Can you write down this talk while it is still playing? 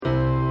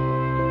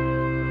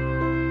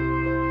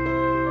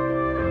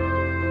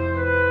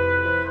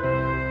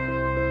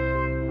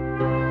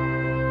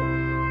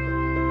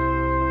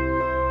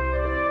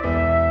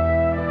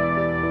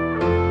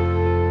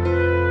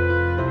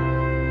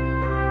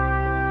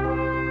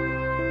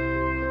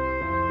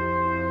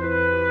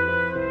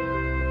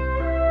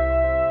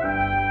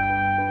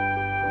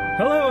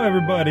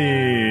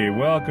everybody.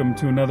 Welcome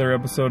to another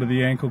episode of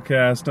the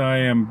Anklecast. I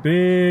am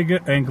Big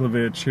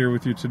Anklovich here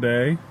with you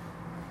today.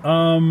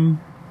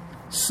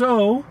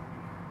 So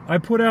I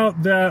put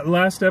out that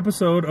last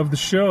episode of the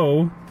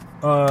show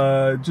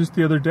just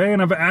the other day,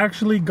 and I've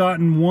actually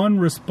gotten one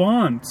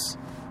response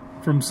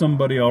from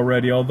somebody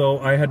already, although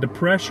I had to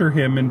pressure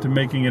him into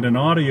making it an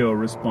audio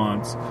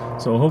response.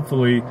 So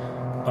hopefully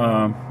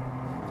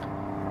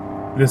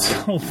this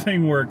whole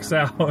thing works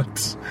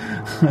out.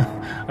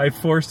 I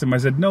forced him. I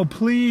said, no,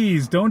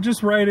 please, don't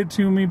just write it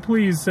to me.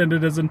 Please send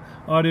it as an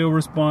audio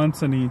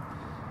response. And he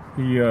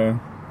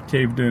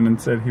caved in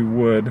and said he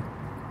would.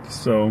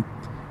 So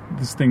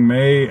this thing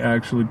may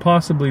actually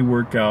possibly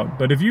work out.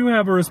 But if you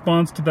have a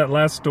response to that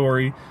last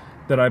story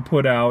that I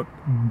put out,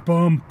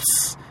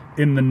 Bumps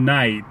in the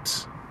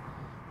Night,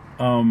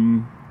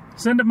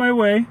 send it my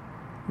way.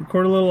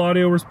 Record a little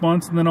audio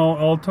response, and then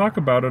I'll talk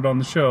about it on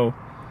the show.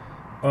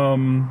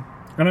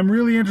 And I'm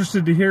really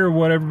interested to hear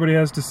what everybody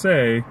has to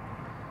say,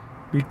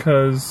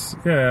 because,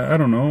 yeah, I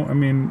don't know. I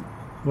mean,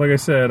 like I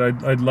said,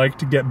 I'd like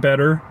to get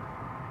better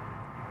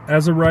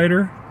as a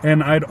writer,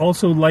 and I'd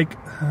also like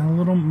a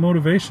little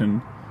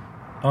motivation.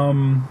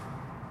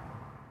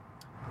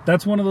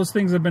 That's one of those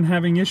things I've been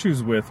having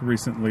issues with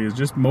recently, is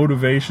just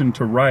motivation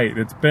to write.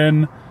 It's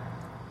been,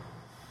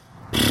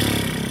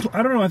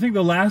 I don't know, I think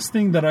the last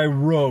thing that I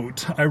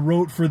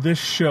wrote for this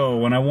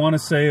show, and I want to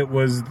say it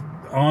was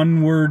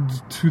Onward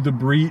to the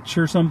Breach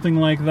or something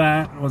like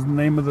that was the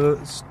name of the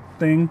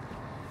thing.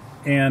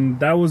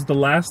 And that was the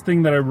last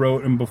thing that I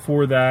wrote, and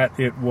before that,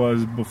 it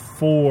was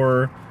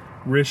before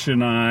Rish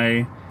and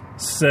I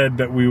said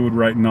that we would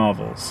write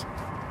novels.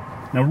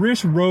 Now,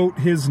 Rish wrote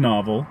his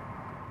novel.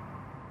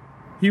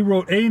 He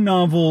wrote a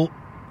novel.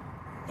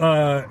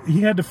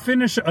 He had to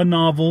finish a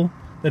novel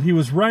that he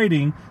was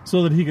writing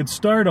so that he could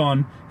start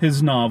on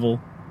his novel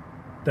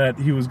that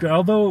he was...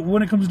 Although,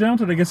 when it comes down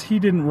to it, I guess he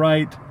didn't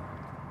write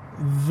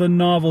the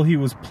novel he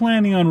was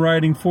planning on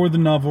writing for the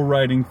novel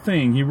writing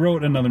thing. He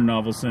wrote another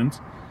novel since,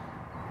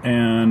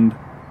 and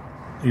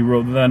he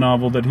wrote the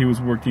novel that he was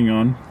working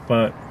on,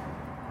 but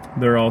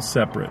they're all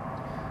separate.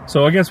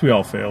 So I guess we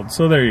all failed.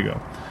 So there you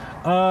go.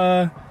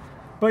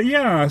 But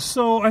yeah,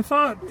 so I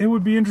thought it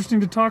would be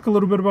interesting to talk a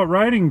little bit about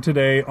writing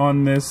today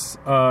on this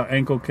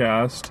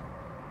Anklecast.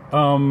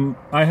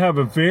 I have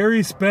a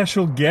very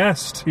special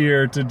guest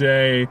here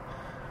today.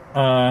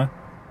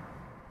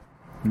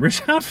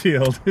 Rish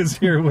Hatfield is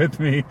here with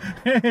me.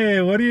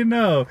 Hey, what do you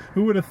know?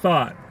 Who would have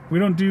thought? We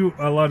don't do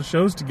a lot of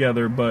shows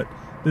together, but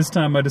this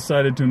time I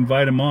decided to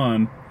invite him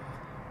on.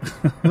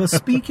 Well,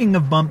 speaking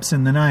of bumps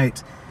in the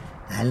night,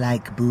 I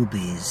like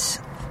boobies.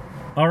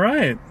 All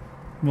right.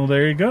 Well,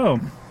 there you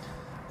go.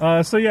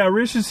 So yeah,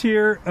 Rish is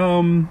here,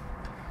 and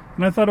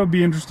I thought it would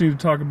be interesting to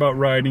talk about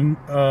writing.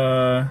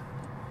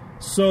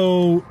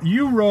 So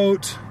you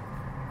wrote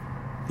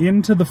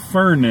Into the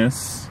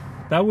Furnace.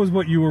 That was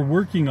what you were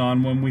working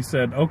on when we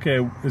said, okay,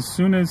 as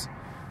soon as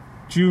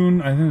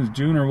June, I think it was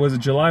June, or was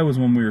it July was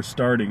when we were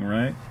starting,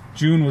 right?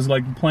 June was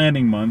like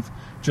planning month.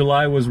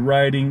 July was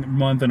writing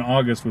month, and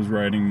August was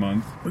writing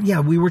month. Yeah,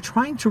 we were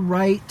trying to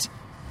write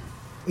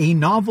a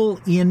novel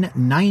in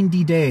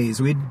 90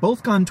 days. We had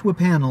both gone to a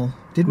panel,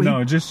 did we?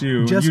 No, just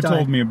you. You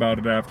told me about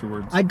it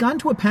afterwards. I'd gone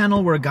to a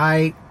panel where a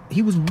guy,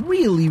 he was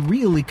really,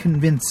 really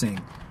convincing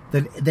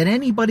that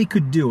anybody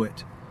could do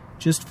it.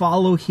 Just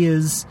follow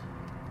his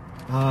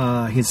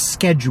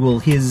schedule,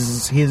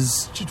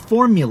 his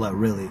formula,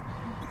 really.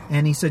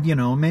 And he said, you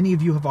know, many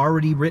of you have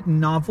already written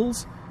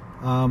novels,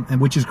 and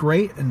which is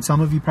great, and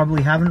some of you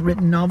probably haven't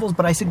written novels,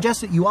 but I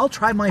suggest that you all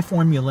try my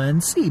formula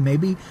and see.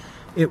 Maybe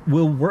it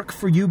will work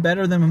for you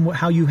better than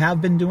how you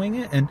have been doing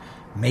it, and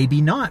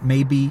maybe not.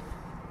 Maybe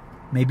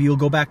you'll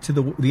go back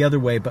to the other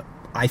way, but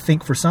I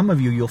think for some of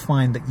you, you'll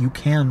find that you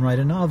can write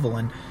a novel.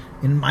 And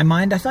in my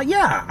mind, I thought,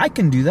 yeah, I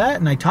can do that.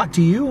 And I talked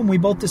to you, and we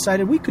both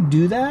decided we could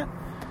do that.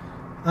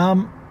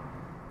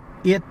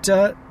 It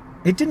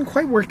didn't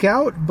quite work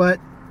out, but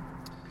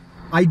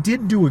I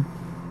did do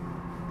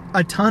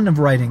a ton of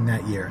writing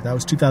that year. That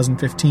was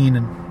 2015,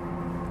 and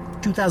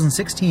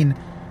 2016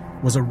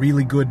 was a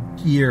really good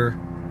year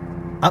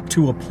up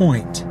to a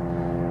point,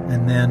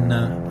 and then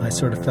I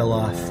sort of fell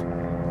off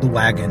the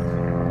wagon.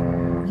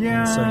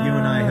 Yeah. And so you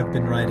and I have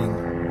been writing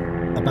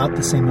about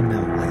the same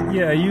amount lately.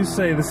 Yeah, you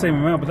say the same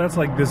amount, but that's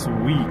like this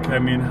week. I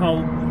mean,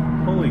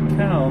 holy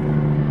cow.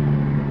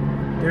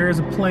 There is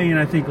a plane,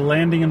 I think,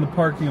 landing in the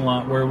parking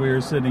lot where we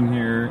were sitting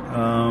here.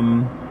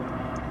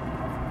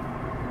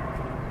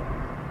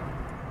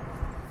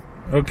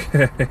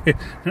 Okay.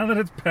 Now that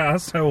it's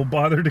passed, I will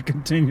bother to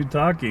continue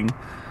talking.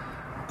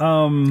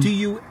 Do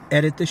you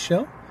edit the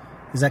show?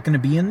 Is that going to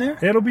be in there?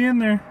 It'll be in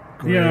there.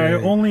 Great. Yeah, I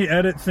only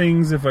edit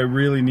things if I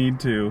really need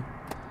to.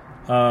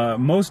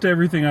 Most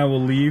everything I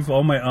will leave,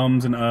 all my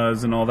ums and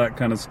uhs and all that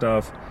kind of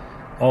stuff,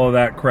 all of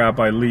that crap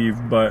I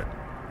leave, but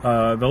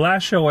the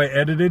last show I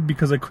edited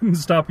because I couldn't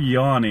stop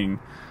yawning.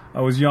 I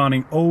was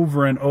yawning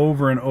over and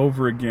over and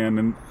over again,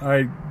 and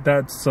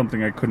that's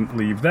something I couldn't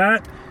leave.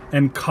 That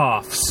and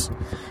coughs.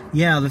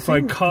 Yeah,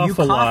 I cough you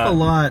cough a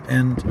lot,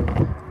 and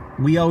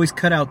we always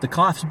cut out the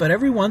coughs, but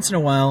every once in a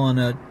while on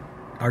a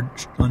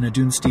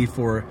Dunsteve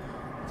or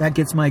That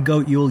Gets My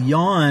Goat, you'll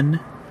yawn,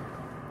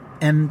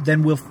 and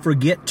then we'll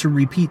forget to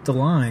repeat the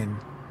line,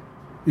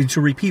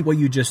 to repeat what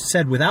you just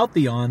said without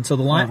the yawn. So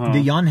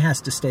the yawn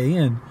has to stay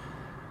in.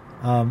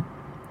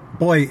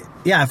 Boy,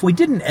 yeah, if we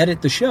didn't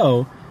edit the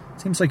show,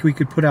 it seems like we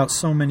could put out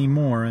so many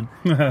more. And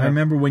I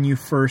remember when you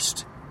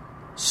first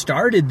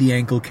started the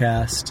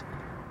Anklecast,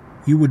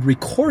 you would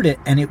record it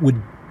and it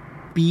would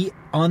be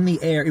on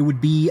the air. It would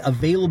be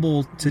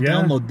available to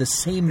download the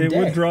same day. It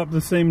would drop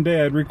the same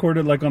day. I'd record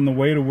it like on the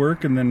way to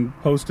work and then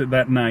post it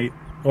that night.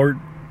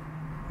 Or,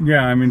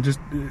 just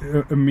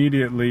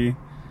immediately.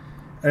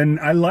 And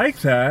I like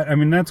that. I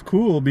mean, that's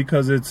cool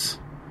because it's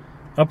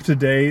up to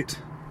date.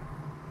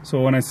 So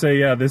when I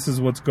say, this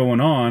is what's going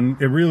on,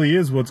 it really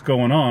is what's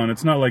going on.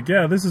 It's not like,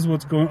 this is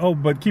what's going on. Oh,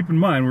 but keep in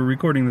mind, we're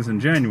recording this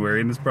in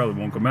January, and this probably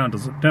won't come out until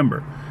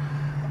September.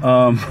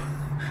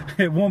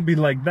 It won't be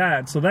like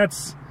that. So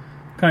that's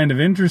kind of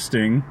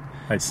interesting,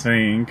 I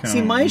think.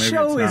 See, my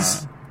show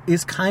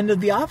is kind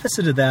of the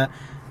opposite of that.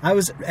 I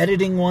was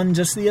editing one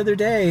just the other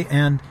day,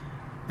 and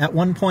at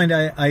one point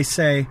I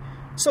say,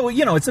 so,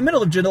 it's the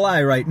middle of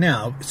July right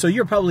now, so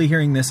you're probably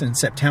hearing this in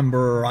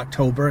September or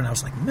October, and I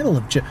was like, middle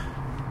of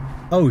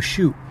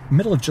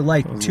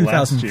July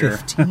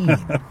 2015.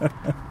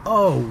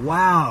 Oh,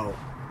 wow.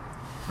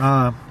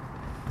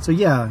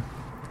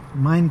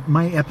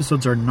 My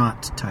episodes are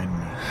not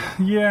timely.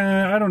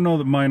 Yeah, I don't know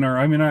that mine are.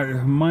 I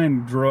mean,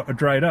 mine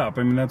dried up.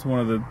 I mean, that's one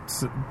of the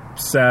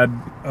sad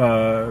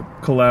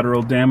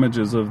collateral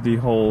damages of the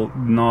whole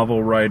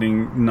novel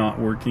writing not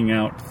working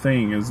out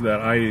thing, is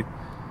that I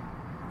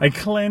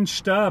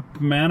clenched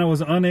up, man. I was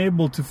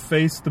unable to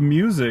face the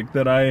music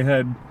that I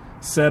had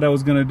said I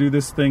was going to do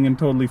this thing and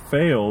totally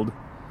failed.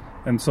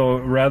 And so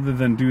rather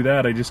than do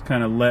that, I just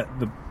kind of let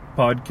the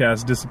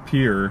podcast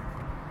disappear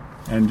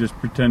and just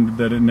pretended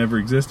that it never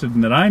existed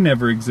and that I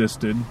never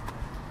existed.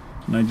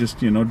 And I just,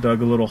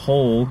 dug a little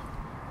hole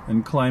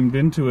and climbed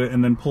into it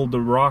and then pulled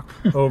the rock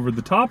over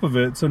the top of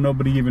it so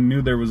nobody even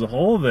knew there was a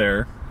hole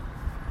there.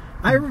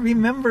 I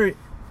remember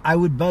I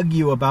would bug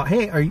you about,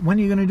 hey, when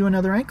are you going to do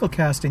another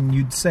Anklecast? And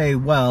you'd say,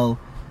 well,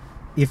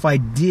 if I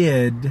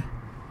did,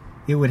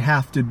 it would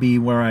have to be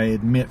where I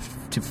admit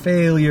to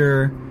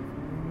failure.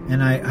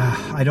 And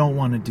I don't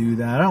want to do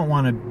that. I don't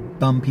want to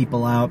bum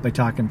people out by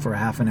talking for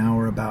half an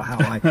hour about how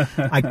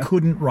I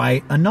couldn't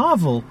write a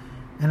novel.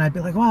 And I'd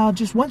be like, well,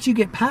 just once you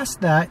get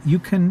past that, you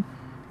can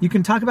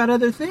talk about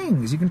other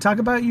things. You can talk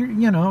about your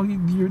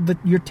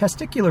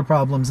testicular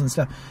problems and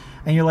stuff.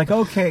 And you're like,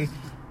 okay.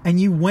 And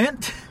you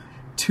went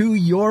to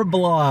your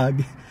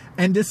blog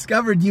and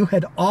discovered you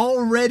had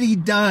already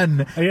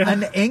done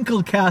an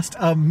Anklecast,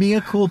 a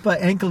Mea Culpa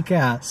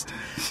Anklecast.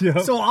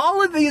 Yep. So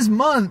all of these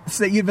months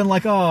that you've been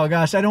like, oh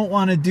gosh, I don't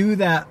want to do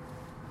that,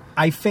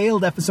 I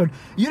failed episode,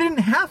 you didn't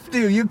have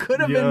to. You could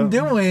have been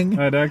doing.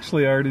 I'd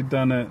actually already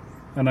done it,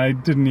 and I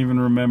didn't even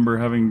remember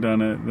having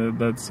done it.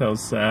 That's how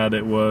sad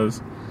it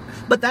was.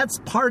 But that's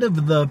part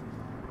of the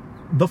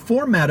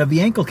format of the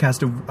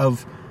Anklecast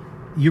of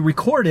you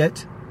record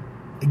it.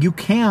 You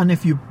can,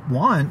 if you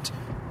want.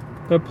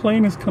 The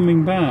plane is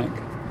coming back.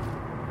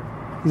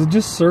 Is it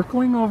just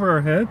circling over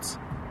our heads?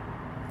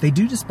 They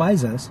do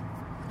despise us.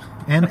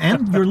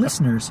 And your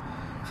listeners.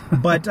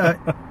 But,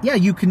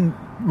 you can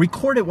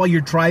record it while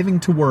you're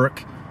driving to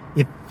work.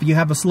 If you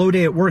have a slow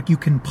day at work, you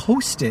can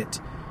post it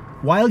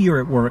while you're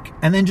at work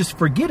and then just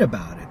forget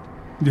about it.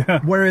 Yeah.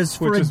 Whereas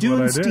for a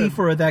Dune Steve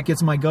or a That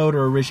Gets My Goat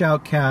or a Rish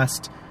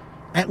Outcast,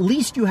 at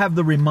least you have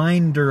the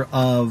reminder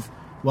of,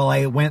 well,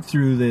 I went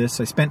through this,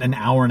 I spent an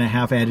hour and a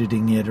half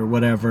editing it or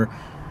whatever,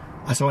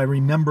 so I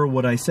remember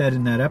what I said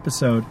in that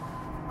episode.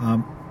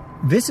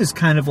 This is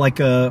kind of like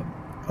a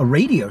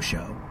radio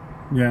show.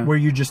 Yeah. Where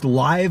you're just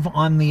live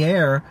on the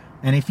air,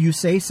 and if you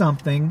say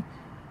something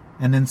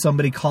and then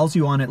somebody calls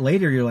you on it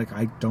later, you're like,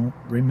 I don't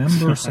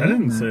remember saying that. I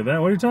didn't say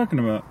that. What are you talking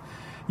about?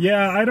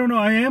 Yeah, I don't know.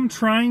 I am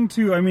trying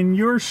to. I mean,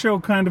 your show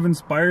kind of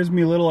inspires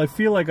me a little. I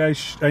feel like I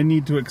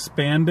need to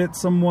expand it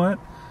somewhat.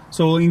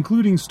 So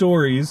including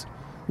stories,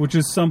 which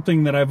is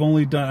something that I've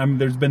only done. I mean,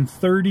 there's been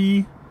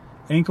 30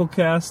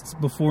 Anklecasts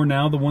before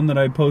now. The one that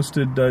I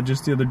posted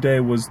just the other day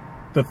was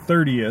the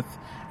 30th,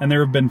 and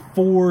there have been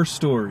 4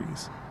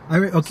 stories. I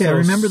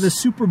remember the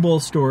Super Bowl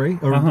story,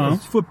 or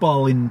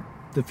football in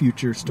the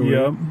future story.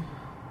 Yep.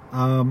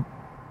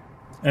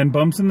 And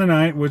Bumps in the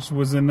Night, which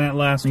was in that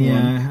last one.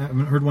 Yeah, I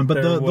haven't heard one.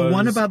 But the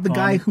one about the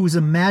guy who's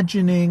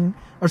imagining...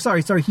 Or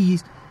sorry,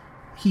 he's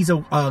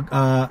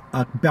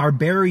a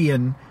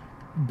barbarian,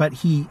 but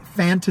he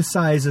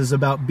fantasizes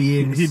about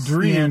being... He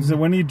dreams. And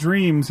when he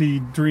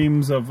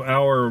dreams of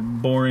our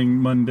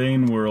boring,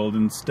 mundane world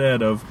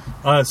instead of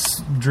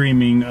us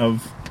dreaming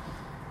of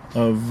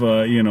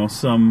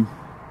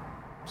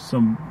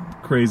some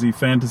crazy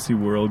fantasy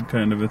world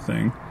kind of a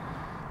thing.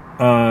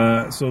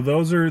 So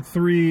those are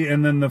 3,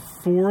 and then the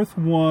 4th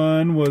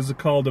one was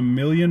called A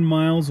Million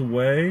Miles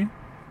Away.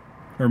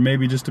 or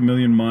maybe just A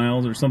Million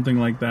Miles or something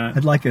like that.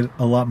 I'd like it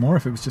a lot more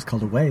if it was just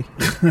called Away.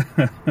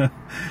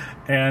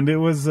 And it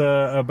was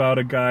about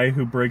a guy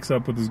who breaks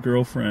up with his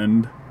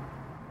girlfriend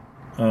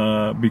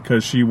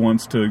because she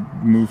wants to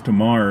move to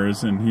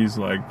Mars, and he's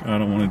like, I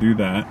don't want to do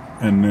that.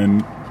 And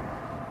then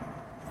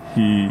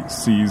he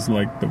sees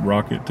like the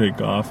rocket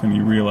take off, and he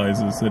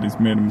realizes that he's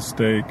made a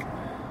mistake.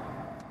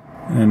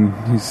 And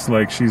he's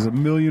like, she's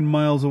 1 million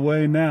miles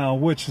away now,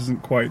 which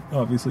isn't quite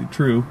obviously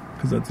true,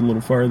 because that's a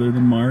little farther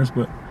than Mars,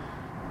 but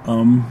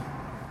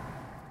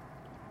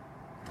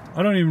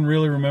I don't even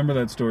really remember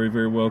that story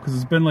very well, because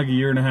it's been like a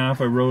year and a half.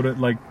 I wrote it,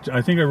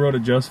 I think I wrote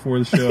it just for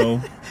the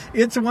show.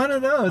 It's one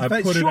of those,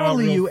 but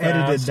surely you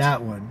edited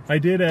that one. I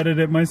did edit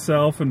it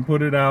myself and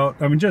put it out.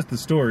 I mean, just the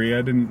story.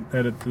 I didn't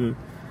edit the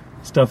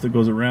stuff that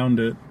goes around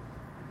it.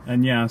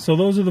 And yeah, so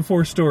those are the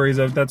 4 stories.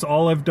 That's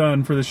all I've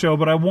done for the show.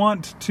 But I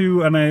want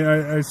to, and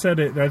I said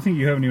it, I think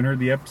you haven't even heard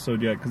the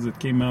episode yet because it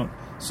came out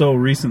so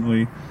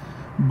recently.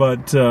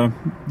 But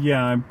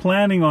yeah, I'm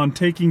planning on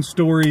taking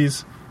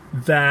stories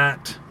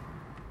that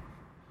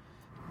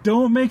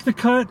don't make the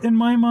cut in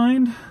my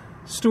mind.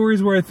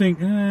 Stories where I think,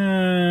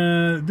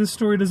 this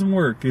story doesn't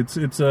work. It's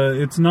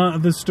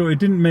not the story. It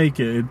didn't make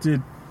it.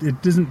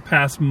 It doesn't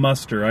pass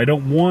muster. I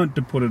don't want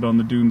to put it on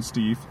the Dune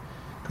Steve,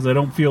 because I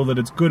don't feel that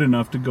it's good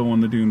enough to go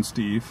on the Dune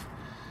Steve.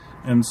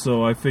 And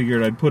so I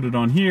figured I'd put it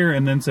on here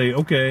and then say,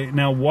 okay,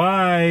 now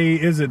why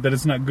is it that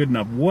it's not good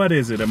enough? What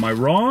is it? Am I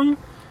wrong?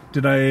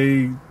 Did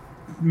I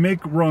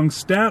make wrong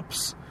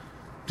steps?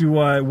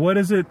 What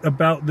is it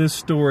about this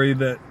story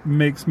that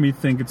makes me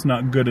think it's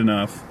not good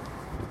enough?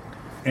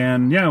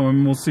 And yeah,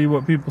 we'll see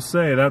what people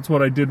say. That's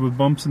what I did with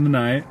Bumps in the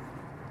Night.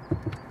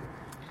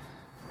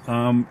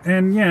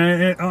 And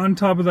yeah, on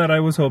top of that, I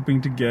was hoping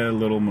to get a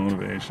little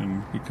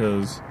motivation,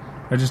 because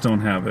I just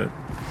don't have it.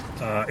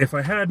 If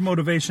I had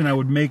motivation, I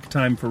would make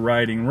time for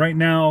writing. Right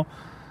now,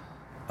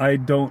 I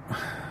don't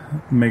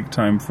make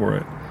time for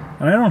it.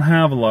 And I don't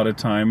have a lot of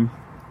time.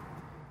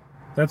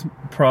 That's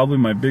probably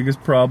my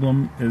biggest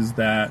problem, is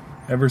that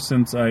ever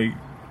since I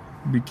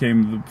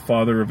became the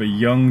father of a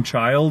young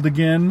child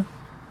again,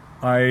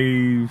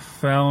 I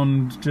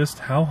found just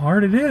how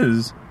hard it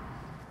is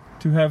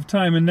to have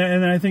time.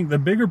 And I think the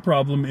bigger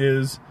problem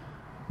is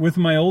with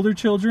my older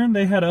children,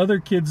 they had other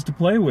kids to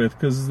play with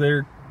because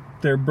their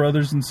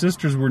brothers and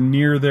sisters were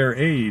near their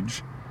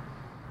age.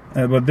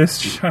 But this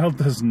child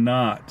does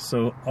not.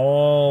 So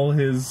all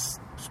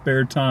his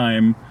spare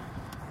time,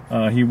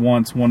 he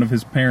wants one of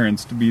his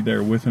parents to be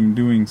there with him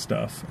doing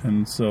stuff.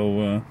 And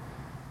so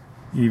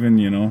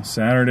even,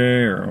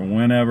 Saturday or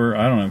whenever,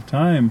 I don't have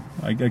time.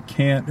 I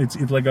can't. It's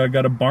like I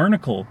got a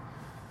barnacle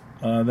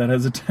that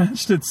has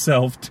attached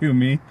itself to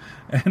me,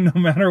 and no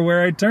matter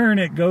where I turn,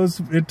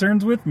 it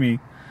turns with me.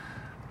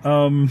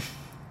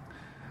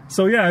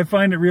 So yeah, I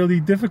find it really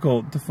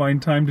difficult to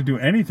find time to do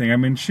anything. I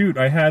mean, shoot,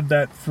 I had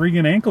that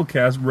friggin'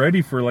 Anklecast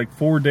ready for like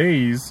 4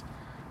 days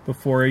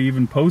before I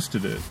even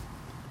posted it.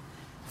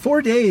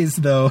 4 days,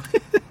 though,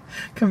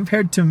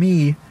 compared to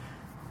me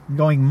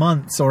going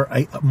months or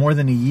more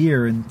than a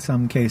year in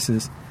some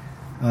cases,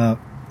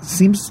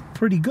 seems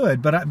pretty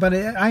good. But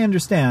I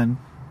understand.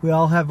 We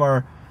all have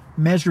our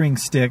measuring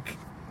stick,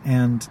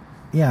 and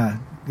yeah,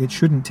 it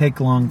shouldn't take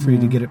long for you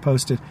to get it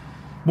posted.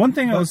 One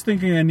thing I was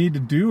thinking I need to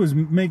do is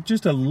make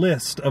just a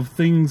list of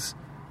things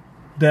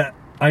that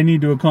I need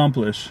to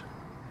accomplish,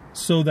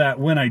 so that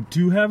when I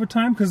do have a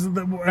time, because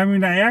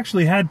I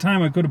actually had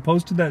time, I could have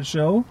posted that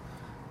show,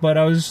 but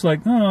I was just like,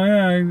 oh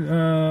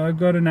yeah, I've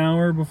got an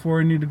hour before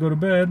I need to go to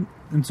bed,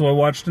 and so I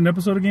watched an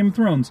episode of Game of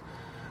Thrones,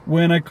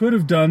 when I could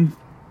have done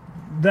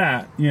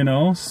that,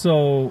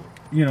 so,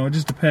 it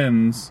just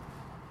depends.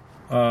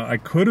 I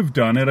could have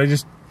done it, I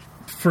just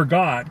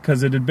forgot,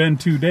 because it had been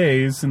 2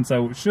 days since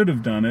I should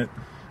have done it,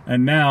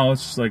 and now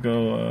it's just like,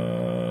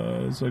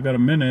 so I got a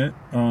minute,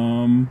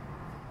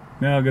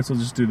 yeah, I guess I'll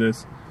just do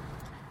this.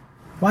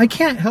 Well, I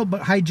can't help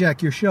but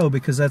hijack your show,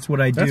 because that's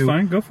what I do. That's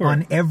fine, go for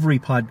on it. every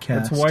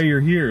podcast. That's why you're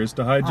here, is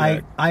to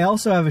hijack. I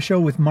also have a show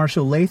with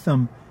Marshall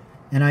Latham,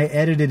 and I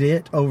edited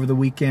it over the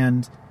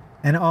weekend,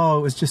 and it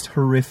was just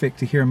horrific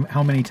to hear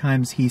how many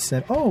times he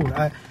said,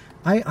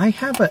 I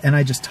have and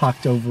I just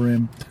talked over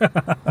him,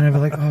 and I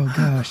was like, oh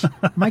gosh,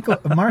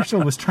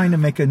 Marshall was trying to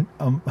make a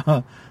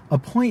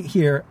point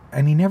here,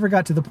 and he never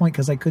got to the point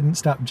because I couldn't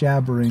stop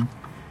jabbering.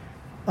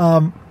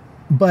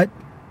 But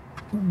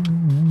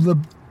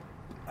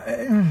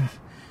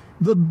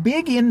the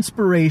big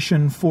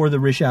inspiration for the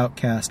Rish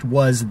Outcast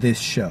was this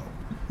show,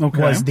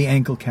 was the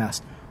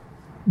Anklecast.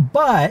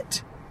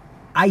 But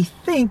I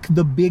think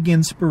the big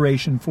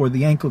inspiration for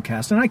the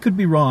Anklecast, and I could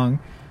be wrong,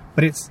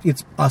 but it's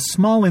a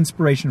small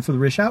inspiration for the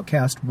Rish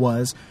Outcast,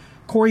 was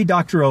Cory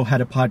Doctorow had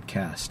a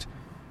podcast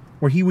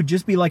where he would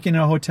just be like in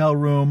a hotel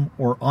room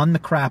or on the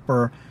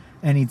crapper,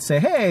 and he'd say,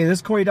 hey, this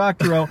is Cory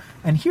Doctorow,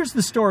 and here's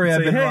the story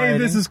I've been writing. Hey,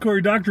 this is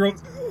Cory Doctorow.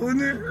 And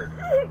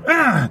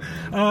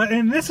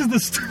this is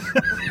the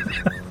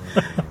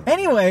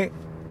Anyway,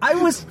 I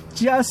was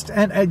just,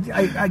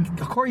 and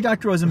Cory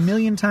Doctorow is 1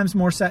 million times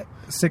more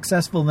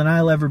successful than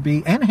I'll ever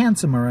be, and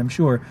handsomer, I'm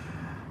sure.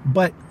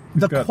 But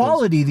the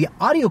quality, the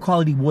audio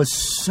quality was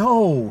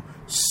so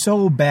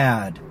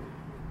bad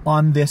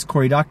on this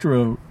Cory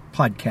Doctorow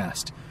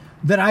podcast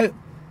that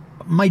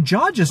my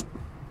jaw just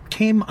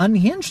came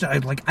unhinged.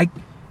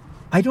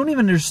 I don't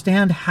even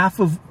understand half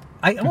of.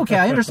 I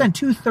understand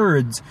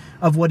 2/3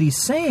 of what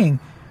he's saying,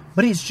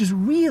 but it's just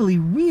really,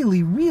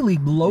 really, really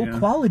low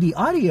quality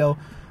audio.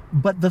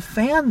 But the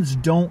fans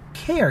don't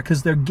care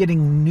because they're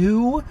getting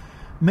new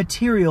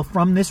material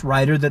from this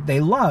writer that they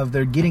love.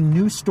 They're getting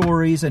new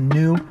stories and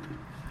new,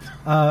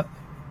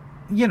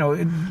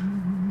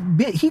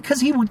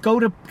 because he would go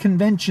to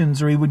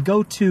conventions or he would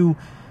go to,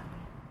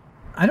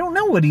 I don't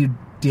know what he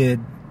did,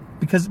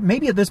 because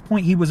maybe at this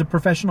point he was a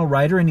professional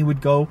writer and he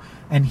would go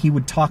and he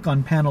would talk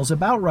on panels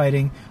about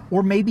writing,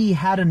 or maybe he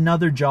had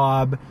another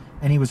job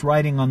and he was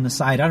writing on the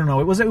side. I don't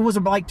know. It was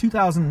like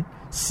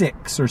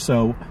 2006 or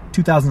so,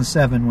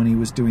 2007 when he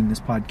was doing this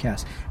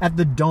podcast, at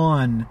the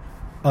dawn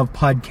of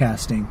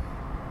podcasting.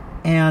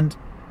 And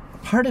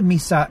part of me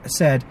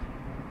said,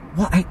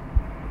 well,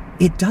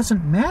 it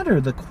doesn't matter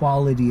the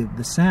quality of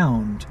the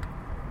sound.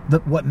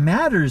 What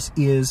matters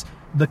is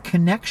the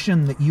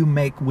connection that you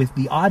make with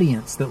the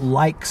audience that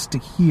likes to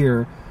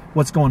hear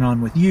what's going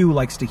on with you,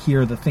 likes to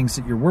hear the things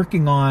that you're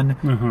working on.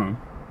 Mm-hmm.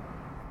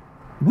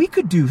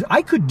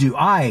 I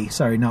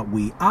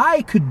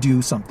could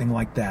do something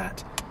like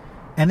that.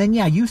 And then,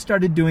 you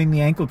started doing the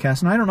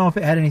Anklecast, and I don't know if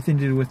it had anything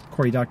to do with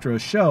Cory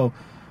Doctorow's show,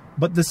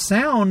 but the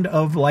sound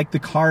of like the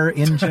car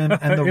engine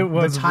and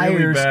the tires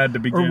really bad to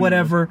begin or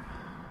whatever, with.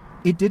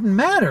 It didn't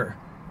matter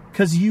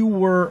because you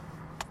were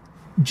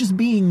just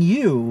being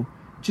you.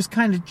 Just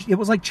kind of, it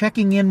was like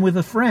checking in with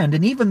a friend.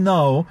 And even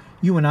though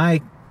you and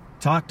I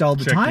talked all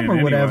the time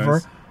or whatever,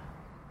 anyways.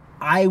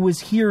 I was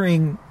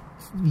hearing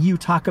you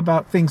talk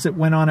about things that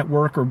went on at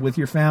work or with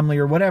your family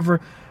or whatever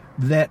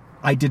that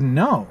I didn't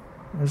know.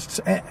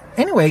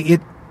 Anyway,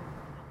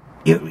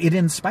 it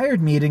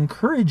inspired me. It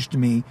encouraged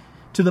me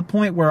to the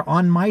point where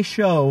on my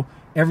show,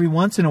 every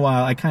once in a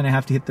while, I kind of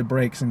have to hit the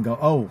brakes and go,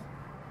 oh,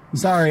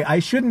 sorry, I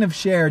shouldn't have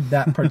shared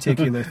that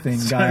particular thing,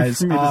 guys.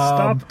 For me to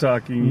stop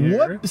talking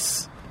here.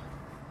 Whoops.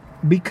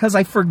 Because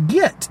I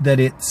forget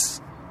that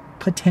it's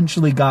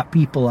potentially got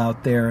people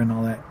out there and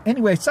all that.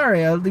 Anyway,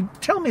 sorry,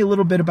 tell me a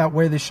little bit about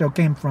where this show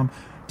came from.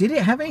 Did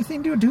it have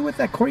anything to do with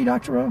that Cory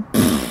Doctorow?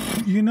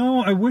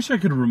 I wish I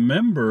could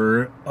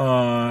remember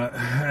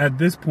at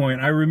this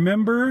point. I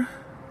remember...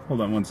 Hold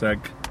on one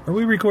sec. Are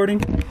we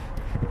recording?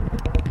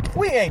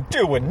 We ain't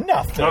doing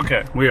nothing.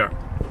 Okay, we are.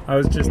 I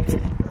was just...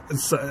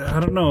 I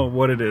don't know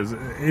what it is.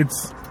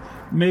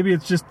 Maybe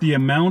it's just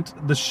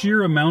the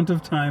sheer amount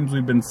of times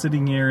we've been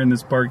sitting here in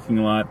this parking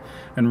lot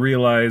and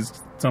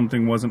realized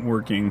something wasn't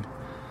working,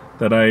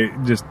 that I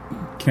just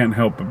can't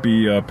help but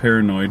be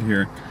paranoid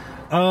here.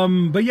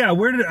 But yeah,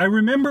 I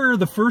remember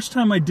the first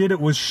time I did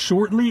it was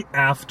shortly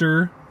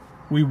after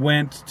we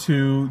went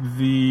to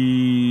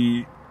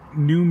the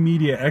New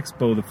Media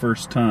Expo the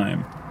first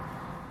time.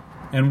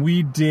 And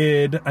we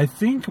did, I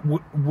think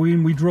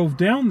when we drove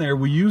down there,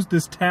 we used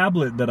this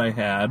tablet that I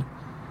had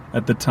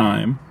at the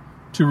time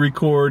to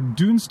record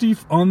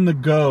Dunesteef on the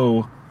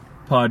Go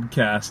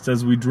podcasts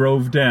as we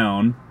drove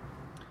down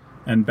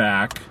and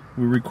back.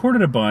 We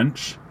recorded a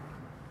bunch.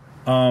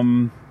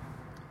 I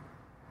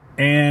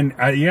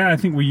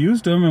think we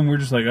used them, and we're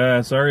just like,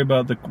 sorry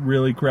about the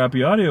really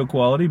crappy audio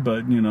quality,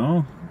 but,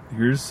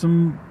 here's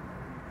some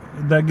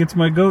that gets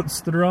my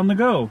goats that are on the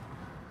go.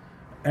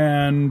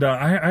 And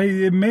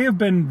it may have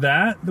been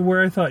that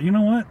where I thought, you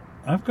know what?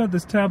 I've got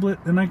this tablet,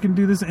 and I can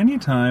do this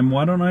anytime.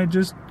 Why don't I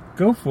just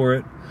go for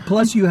it?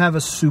 Plus, you have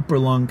a super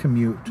long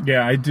commute.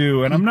 Yeah, I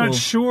do. And I'm not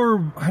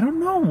sure. I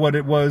don't know what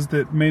it was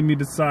that made me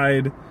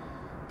decide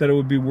that it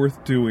would be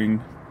worth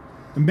doing.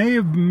 It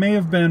may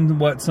have been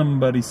what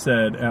somebody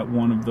said at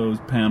one of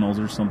those panels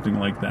or something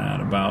like that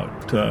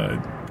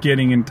about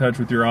getting in touch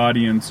with your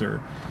audience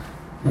or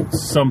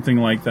something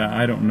like that.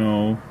 I don't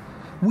know.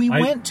 We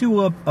went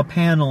to a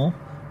panel.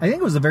 I think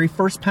it was the very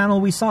first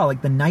panel we saw,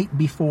 like the night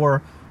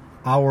before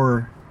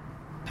our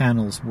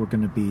panels were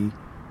going to be,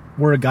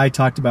 where a guy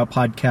talked about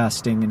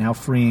podcasting and how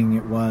freeing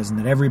it was and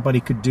that everybody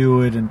could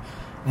do it and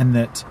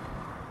that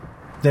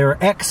there are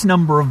X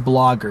number of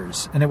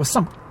bloggers. And it was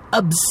some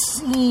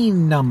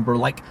obscene number,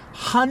 like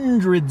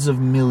hundreds of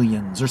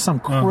millions or some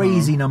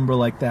crazy number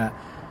like that,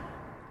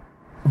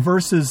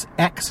 versus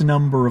X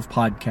number of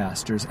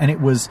podcasters. And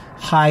it was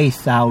high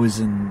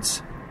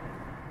thousands.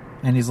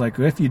 And he's like,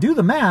 if you do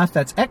the math,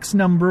 that's X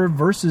number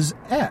versus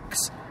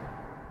X.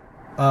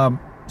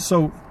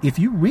 So if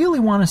you really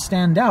want to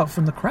stand out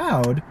from the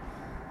crowd,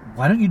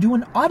 why don't you do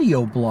an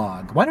audio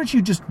blog? Why don't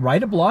you just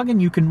write a blog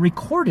and you can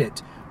record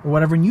it or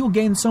whatever, and you'll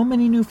gain so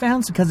many new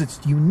fans because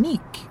it's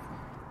unique.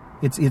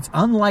 It's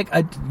unlike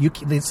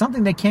it's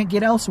something they can't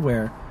get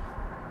elsewhere.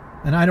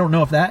 And I don't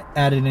know if that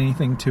added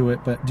anything to it,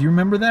 but do you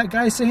remember that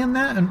guy saying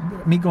that?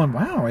 And me going,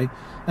 wow.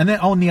 And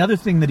then, the other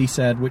thing that he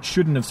said, which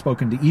shouldn't have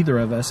spoken to either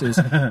of us, is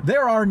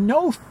there are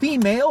no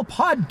female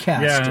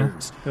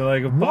podcasters. Yeah,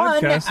 like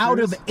One out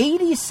of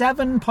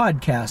 87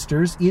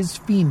 podcasters is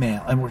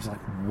female. And we're just like,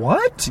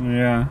 what?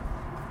 Yeah.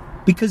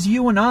 Because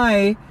you and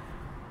I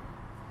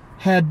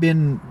had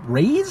been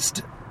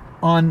raised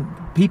on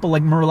people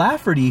like Mur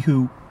Lafferty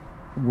who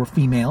were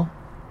female,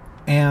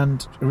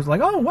 and it was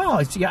like, oh wow,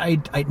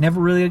 it never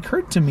really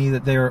occurred to me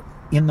that they're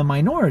in the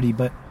minority.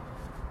 But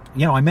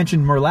I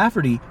mentioned Mur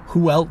Lafferty.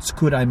 Who else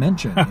could I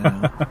mention?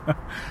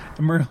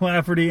 Mur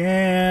Lafferty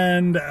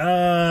and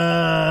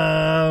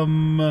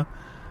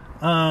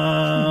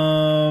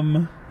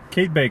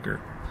Kate Baker.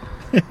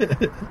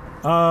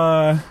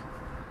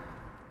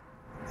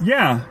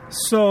 Yeah,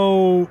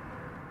 so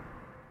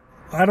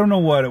I don't know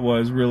what it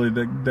was really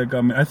that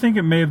got me. I think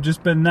it may have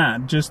just been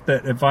just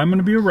that if I'm going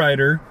to be a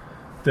writer,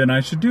 then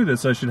I should do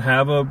this. I should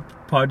have a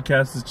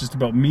podcast that's just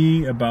about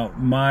me, about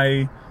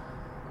my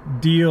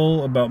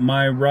deal, about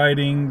my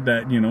writing,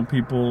 that,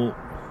 people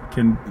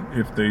can,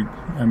 if they,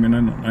 I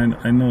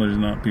know there's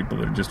not people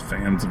that are just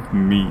fans of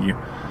me.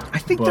 I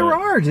think there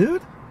are,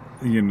 dude.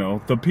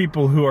 The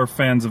people who are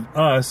fans of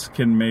us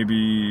can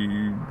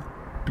maybe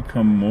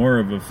become more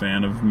of a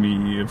fan of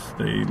me if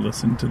they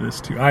listen to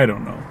this too. I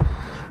don't know.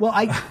 Well,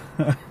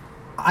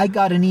 I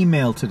got an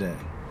email today,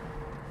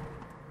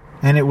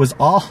 and it was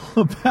all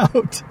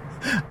about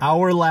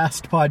our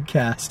last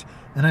podcast,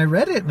 and I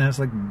read it, and I was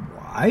like,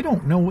 I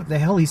don't know what the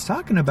hell he's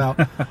talking about.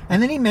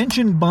 And then he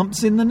mentioned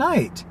Bumps in the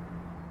Night,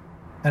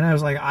 and I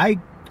was like, I,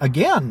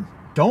 again,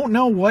 don't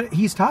know what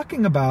he's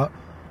talking about.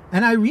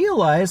 And I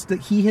realized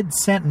that he had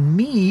sent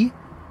me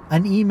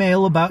an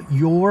email about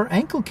your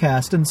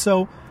Anklecast. And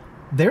so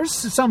there's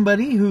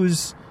somebody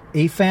who's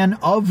a fan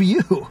of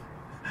you.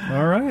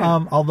 All right.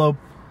 Although,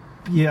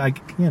 yeah,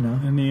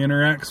 And he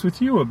interacts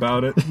with you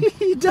about it.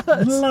 He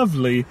does.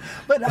 Lovely.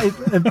 But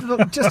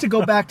just to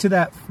go back to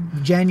that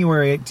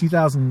January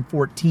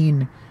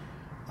 2014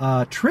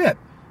 trip,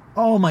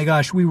 oh my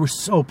gosh, we were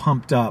so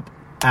pumped up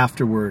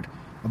afterward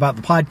about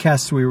the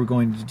podcasts we were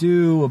going to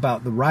do,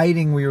 about the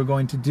writing we were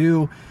going to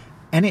do.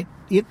 And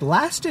it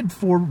lasted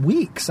for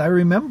weeks. I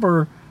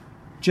remember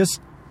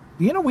just,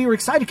 we were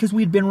excited because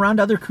we'd been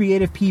around other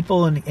creative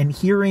people and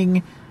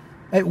hearing,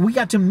 we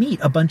got to meet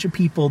a bunch of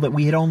people that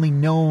we had only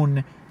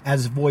known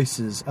as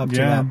voices up to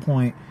that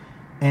point.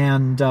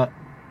 And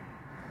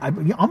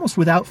almost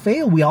without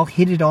fail, we all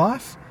hit it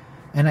off.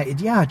 And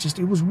it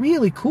was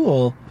really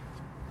cool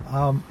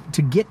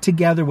to get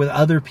together with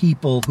other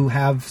people who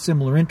have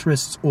similar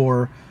interests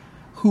or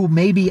who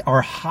maybe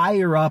are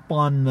higher up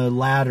on the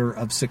ladder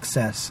of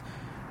success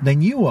than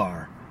you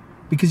are,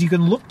 because you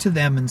can look to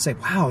them and say,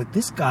 wow,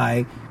 this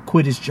guy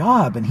quit his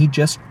job and he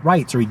just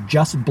writes, or he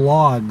just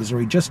blogs, or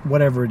he just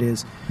whatever it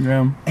is.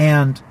 Yeah.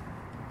 And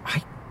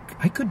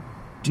I could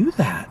do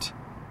that.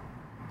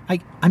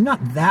 I'm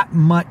not that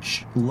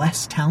much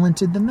less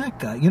talented than that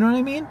guy. You know what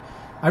I mean?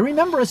 I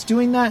remember us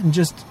doing that and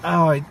just,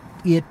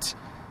 it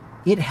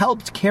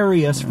helped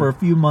carry us for a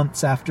few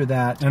months after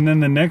that. And then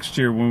the next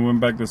year, when we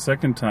went back the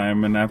second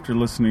time, and after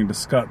listening to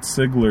Scott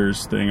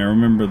Sigler's thing, I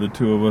remember the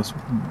two of us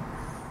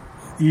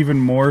even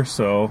more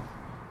so,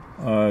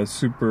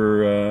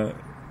 super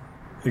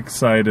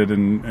excited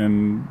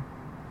and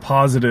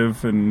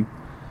positive and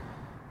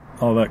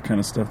all that kind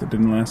of stuff that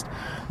didn't last.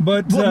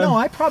 But no,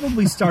 I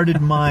probably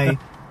started my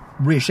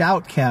Rish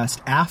Outcast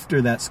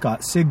after that Scott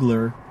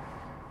Sigler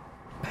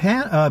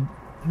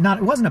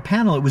it wasn't a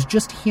panel, it was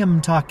just him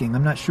talking.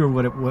 I'm not sure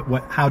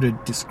how to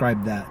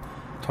describe that.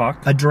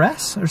 Talk?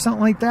 Address or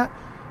something like that.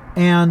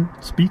 And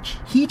speech?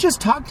 He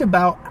just talked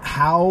about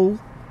how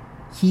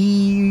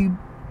he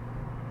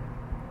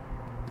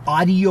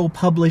audio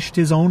published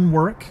his own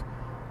work.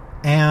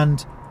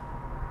 And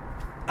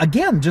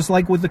again, just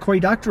like with the Cory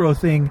Doctorow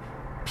thing,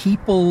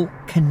 people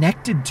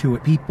connected to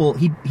it.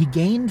 He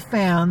gained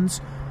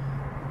fans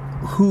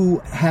who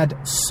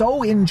had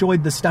so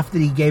enjoyed the stuff that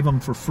he gave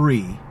them for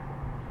free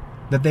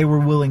that they were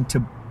willing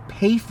to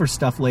pay for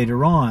stuff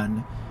later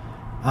on.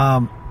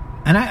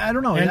 And I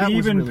don't know. And that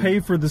even was really... pay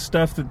for the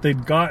stuff that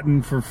they'd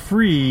gotten for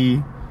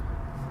free,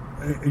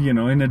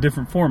 in a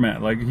different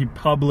format. Like he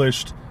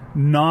published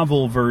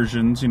novel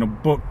versions,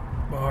 book,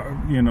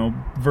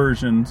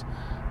 versions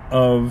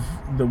of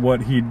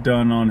what he'd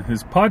done on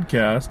his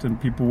podcast,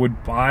 and people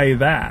would buy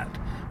that,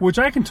 which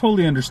I can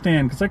totally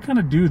understand because I kind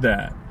of do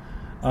that.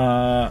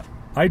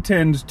 I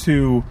tend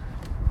to,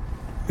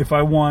 if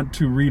I want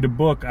to read a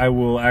book, I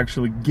will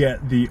actually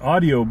get the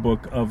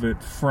audiobook of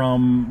it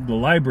from the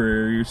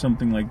library or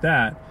something like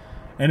that.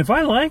 And if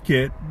I like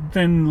it,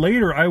 then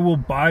later I will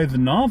buy the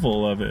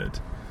novel of it.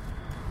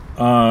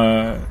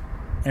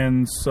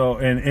 And so,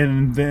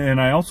 and then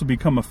I also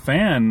become a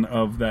fan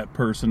of that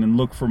person and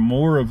look for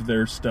more of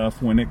their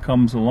stuff when it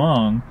comes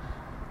along.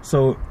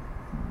 So it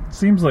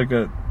seems like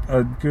a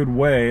good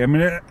way. I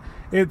mean,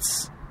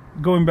 it's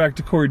going back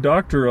to Cory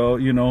Doctorow,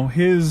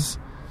 his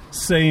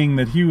saying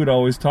that he would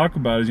always talk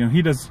about is,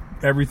 he does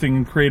everything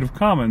in Creative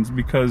Commons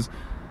because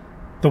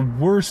the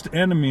worst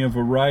enemy of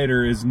a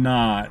writer is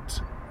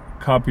not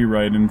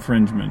copyright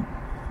infringement.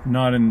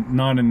 Not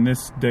in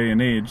this day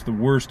and age. The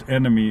worst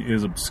enemy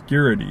is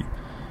obscurity.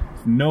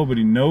 If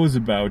nobody knows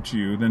about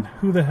you, then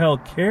who the hell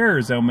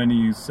cares how many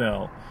you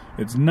sell?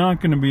 It's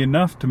not going to be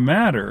enough to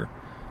matter.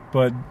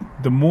 But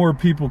the more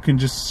people can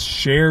just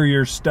share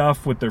your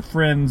stuff with their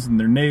friends and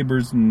their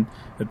neighbors and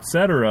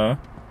etc.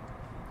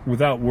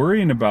 without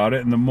worrying about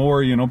it, and the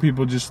more,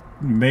 people just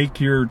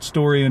make your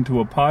story into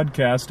a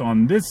podcast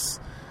on this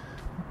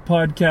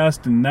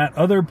podcast and that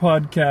other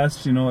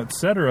podcast,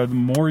 etc., the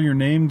more your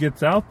name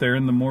gets out there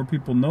and the more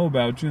people know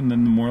about you, and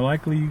then the more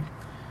likely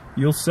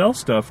you'll sell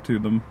stuff to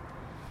them.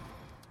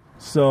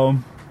 So,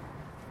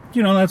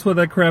 that's what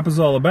that crap is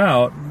all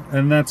about.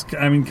 And that's,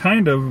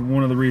 kind of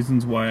one of the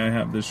reasons why I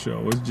have this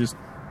show, is just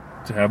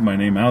to have my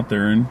name out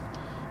there in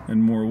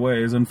more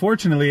ways.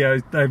 Unfortunately,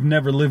 I've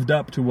never lived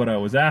up to what I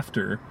was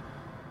after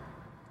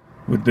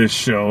with this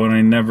show, and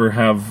I never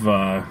have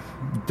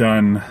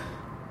done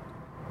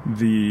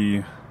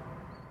the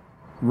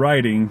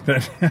writing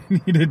that I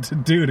needed to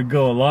do to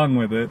go along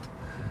with it.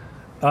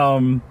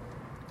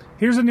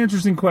 Here's an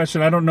interesting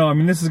question. I don't know.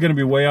 This is going to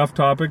be way off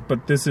topic,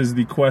 but this is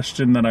the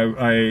question that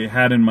I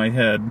had in my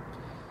head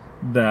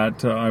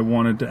that I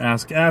wanted to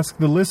ask. Ask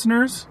the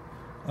listeners.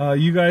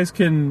 You guys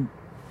can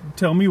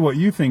tell me what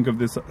you think of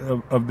this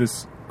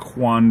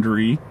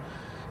quandary,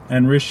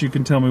 and Rish, you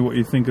can tell me what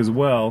you think as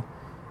well.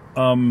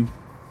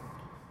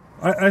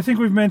 I think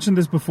we've mentioned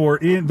this before.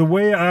 The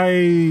way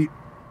I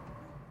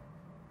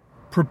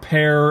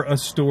prepare a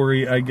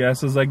story, I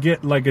guess, is I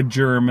get like a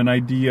germ, an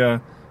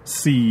idea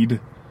seed.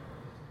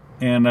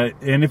 And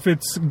if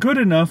it's good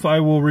enough, I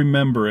will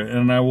remember it,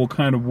 and I will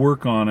kind of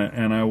work on it,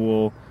 and I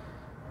will,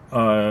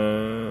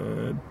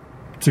 to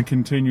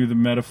continue the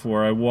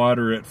metaphor, I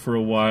water it for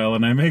a while,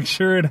 and I make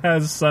sure it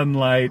has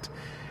sunlight,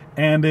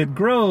 and it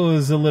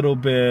grows a little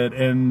bit,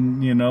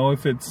 and,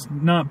 if it's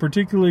not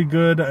particularly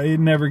good, it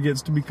never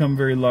gets to become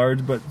very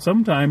large, but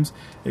sometimes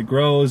it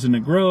grows, and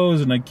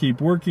I keep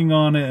working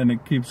on it, and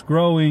it keeps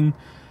growing,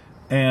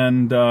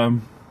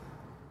 and,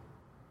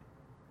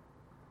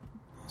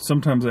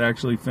 sometimes I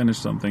actually finish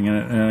something,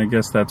 and I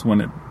guess that's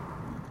when it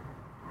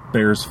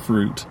bears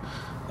fruit.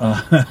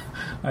 I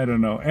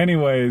don't know.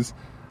 Anyways,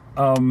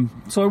 so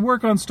I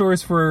work on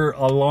stories for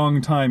a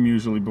long time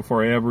usually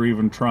before I ever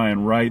even try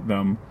and write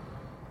them.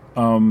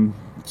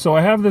 So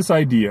I have this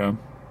idea,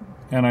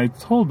 and I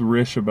told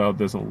Rish about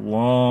this a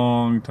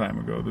long time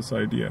ago, this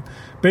idea.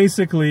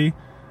 Basically,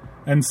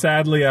 and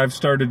sadly, I've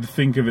started to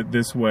think of it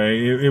this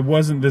way. It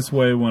wasn't this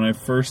way when I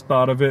first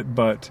thought of it,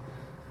 but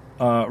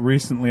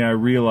recently I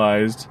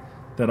realized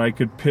that I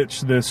could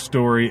pitch this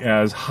story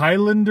as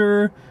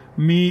Highlander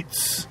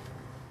meets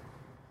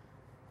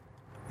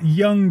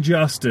Young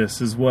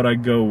Justice is what I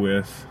go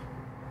with,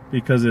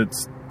 because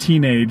it's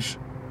teenage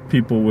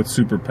people with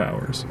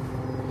superpowers.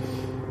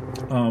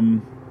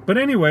 But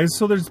anyways,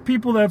 so there's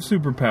people that have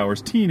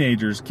superpowers.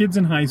 Teenagers, kids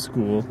in high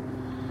school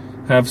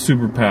have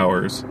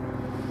superpowers.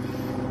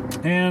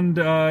 And,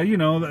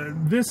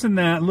 this and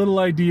that, little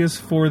ideas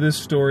for this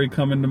story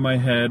come into my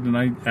head, and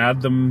I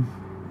add them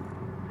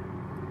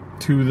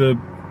to the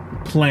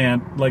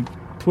plant, like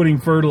putting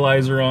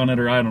fertilizer on it,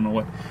 or I don't know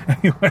what.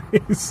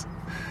 Anyways,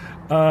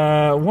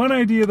 one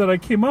idea that I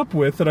came up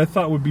with that I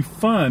thought would be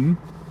fun,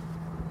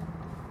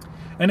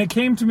 and it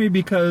came to me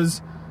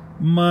because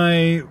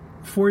my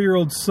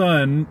 4-year-old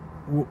son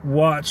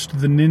watched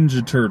the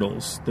Ninja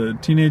Turtles, the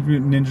Teenage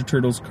Mutant Ninja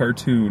Turtles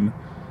cartoon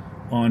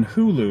on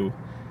Hulu.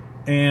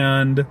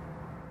 And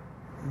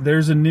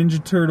there's a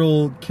Ninja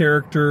Turtle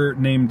character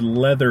named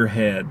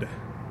Leatherhead.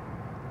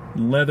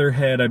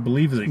 Leatherhead, I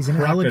believe, is a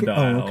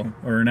crocodile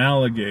or an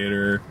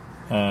alligator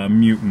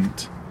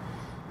mutant.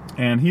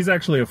 And he's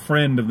actually a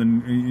friend of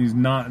he's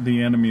not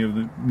the enemy of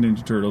the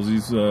Ninja Turtles.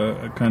 He's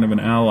a kind of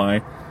an ally.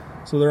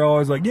 So they're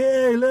always like,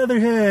 yay,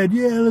 Leatherhead,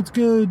 yeah, let's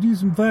go do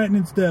some fighting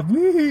and stuff,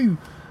 woohoo!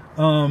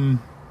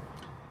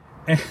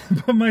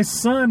 But my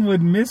son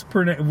would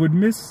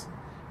mispronounce,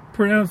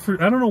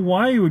 I don't know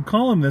why he would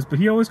call him this, but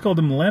he always called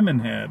him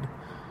Lemonhead,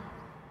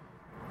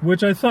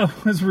 which I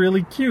thought was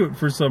really cute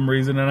for some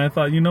reason. And I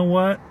thought, you know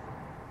what?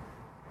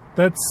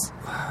 That's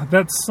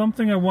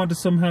something I want to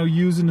somehow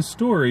use in a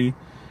story.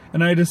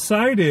 And I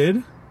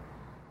decided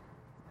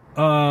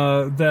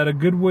that a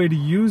good way to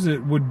use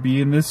it would be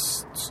in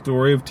this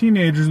story of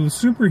teenagers with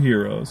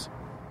superpowers.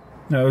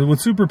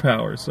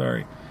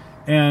 Sorry.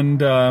 And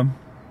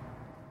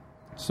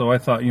so I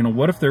thought,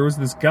 what if there was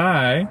this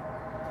guy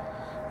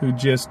who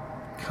just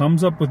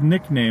comes up with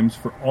nicknames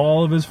for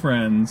all of his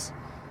friends,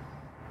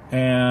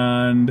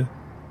 and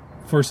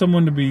for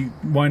someone to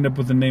wind up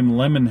with the name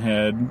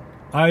Lemonhead,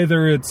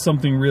 either it's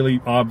something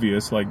really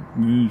obvious, like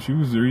she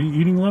was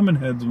eating lemon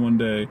heads one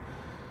day,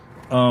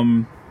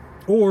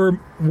 or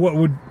what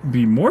would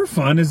be more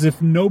fun is if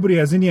nobody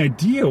has any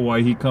idea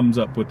why he comes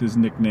up with his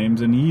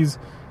nicknames, and he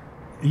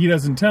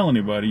doesn't tell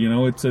anybody.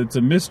 It's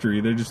a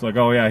mystery. They're just like,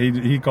 oh yeah,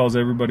 he calls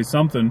everybody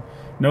something.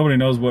 Nobody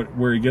knows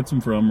where he gets them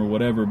from or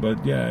whatever.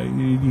 But yeah,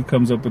 he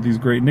comes up with these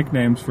great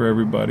nicknames for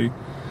everybody.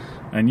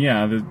 And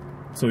yeah,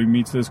 so he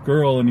meets this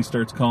girl and he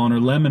starts calling her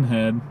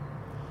Lemonhead.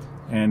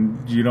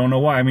 And you don't know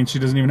why. I mean, she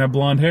doesn't even have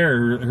blonde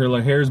hair.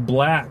 Her hair's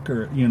black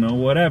or,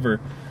 whatever.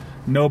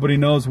 Nobody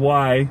knows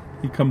why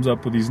he comes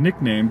up with these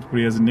nicknames, but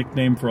he has a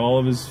nickname for all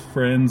of his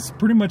friends.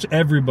 Pretty much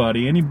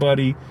everybody.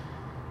 Anybody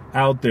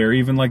out there,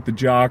 even like the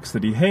jocks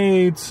that he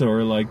hates,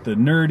 or like the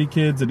nerdy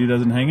kids that he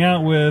doesn't hang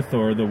out with,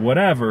 or the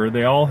whatever.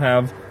 They all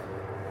have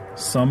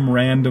some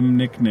random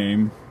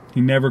nickname.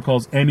 He never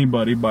calls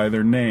anybody by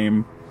their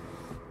name.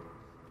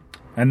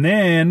 And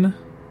then,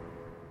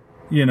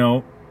 you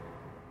know,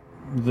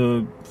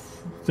 the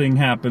thing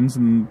happens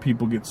and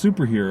people get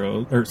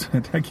superheroes.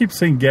 Or I keep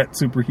saying get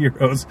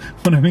superheroes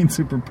when I mean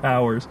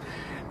superpowers.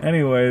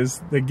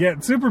 Anyways, they get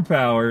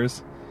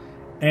superpowers,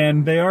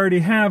 and they already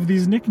have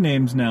these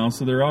nicknames now,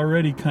 so they're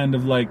already kind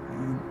of like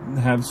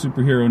have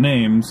superhero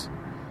names,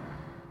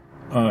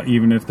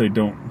 even if they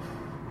don't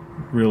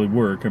really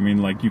work. I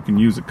mean, like, you can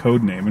use a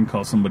code name and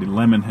call somebody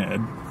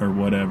Lemonhead or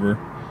whatever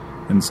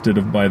instead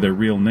of by their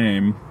real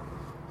name,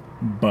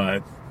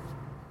 but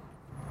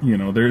you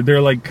know,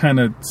 they're like kind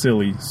of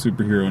silly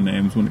superhero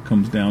names when it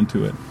comes down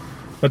to it.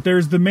 But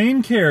there's the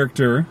main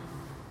character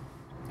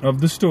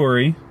of the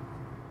story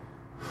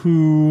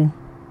who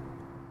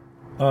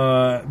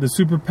the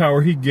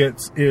superpower he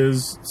gets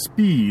is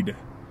speed.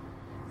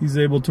 He's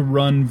able to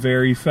run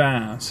very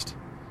fast.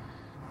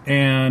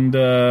 And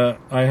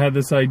I had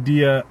this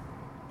idea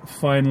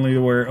finally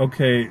where,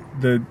 okay,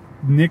 the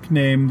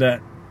nickname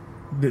that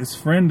this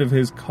friend of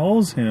his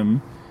calls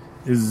him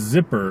is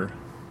Zipper.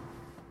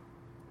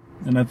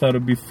 And I thought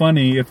it'd be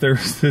funny if there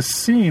was this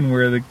scene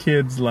where the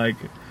kid's like,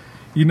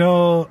 you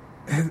know,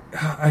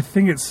 I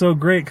think it's so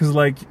great because,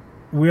 like,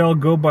 we all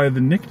go by the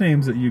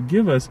nicknames that you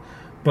give us,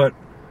 but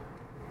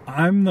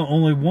I'm the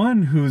only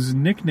one whose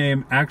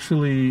nickname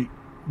actually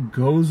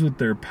goes with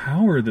their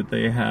power that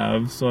they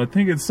have. So I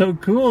think it's so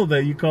cool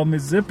that you call me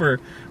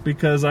Zipper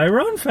because I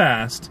run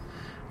fast.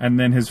 And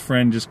then his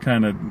friend just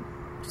kind of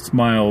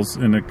smiles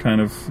in a kind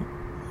of,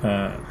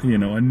 you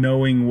know, a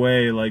knowing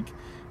way, like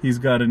he's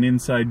got an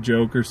inside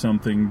joke or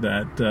something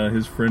that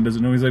his friend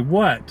doesn't know. He's like,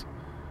 what?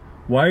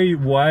 Why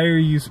are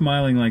you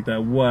smiling like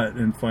that? What?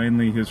 And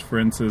finally his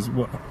friend says,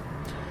 what?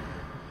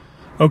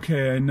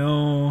 Okay, I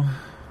know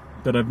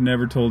that I've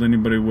never told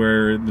anybody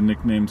where the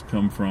nicknames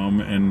come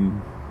from,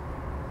 and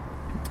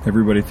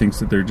everybody thinks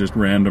that they're just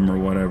random or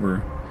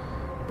whatever.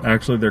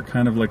 Actually, they're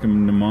kind of like a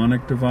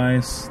mnemonic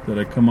device that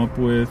I come up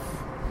with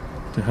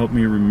to help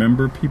me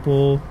remember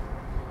people.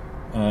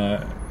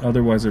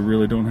 Otherwise, I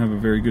really don't have a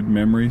very good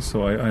memory,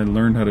 so I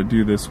learned how to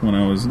do this when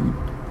I was in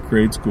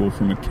grade school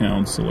from a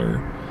counselor.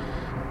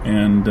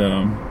 And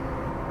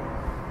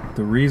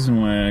the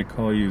reason why I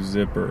call you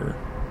Zipper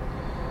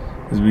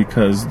is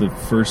because the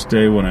first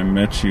day when I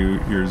met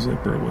you, your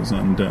zipper was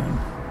undone.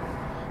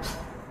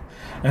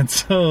 And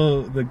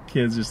so the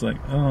kid's just like,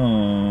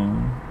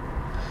 oh.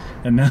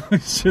 And now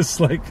it's just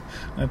like,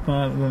 I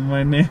thought that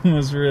my name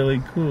was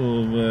really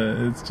cool,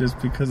 but it's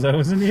just because I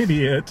was an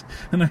idiot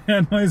and I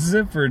had my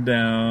zipper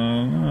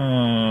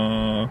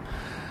down.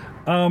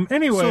 Oh.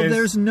 Anyways. So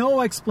there's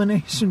no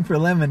explanation for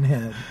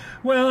Lemonhead.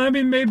 Well, I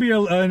mean, maybe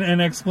an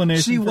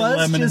explanation she for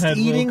was Lemonhead just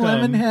eating will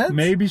come. Lemonheads?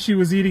 Maybe she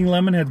was eating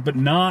Lemonheads, but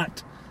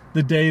not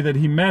the day that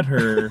he met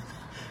her.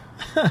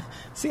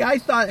 See, I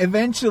thought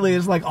eventually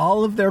it's like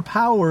all of their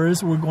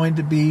powers were going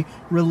to be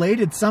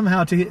related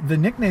somehow to the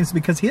nicknames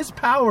because his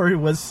power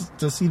was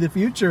to see the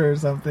future or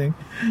something.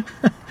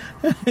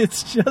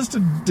 It's just a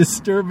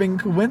disturbing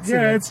coincidence.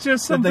 Yeah, it's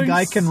just something that the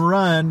guy can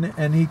run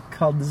and he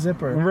called the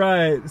Zipper.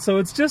 Right. So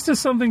it's just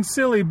something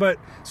silly, but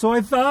so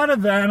I thought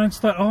of that and I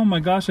just thought, oh my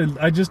gosh, I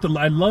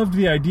loved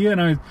the idea,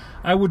 and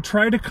I would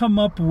try to come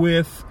up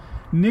with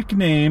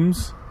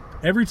nicknames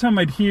every time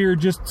I'd hear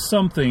just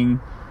something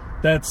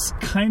that's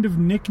kind of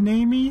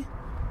nicknamey,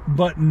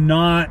 but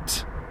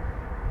not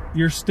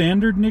your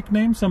standard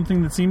nickname,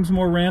 something that seems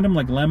more random,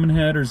 like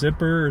Lemonhead or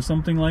Zipper or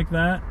something like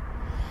that.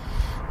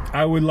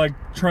 I would like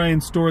try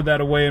and store that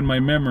away in my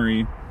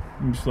memory.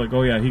 I'm just like,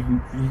 oh yeah, he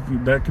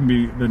can, that can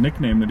be the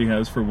nickname that he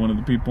has for one of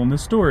the people in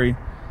this story.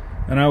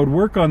 And I would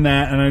work on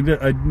that, and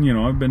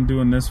I've been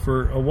doing this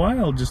for a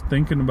while, just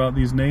thinking about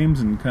these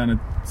names and kind of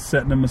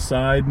setting them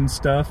aside and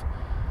stuff.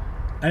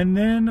 And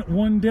then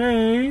one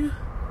day,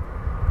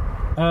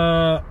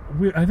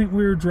 I think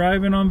we were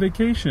driving on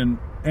vacation,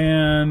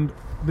 and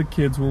the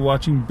kids were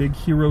watching Big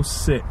Hero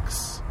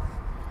 6.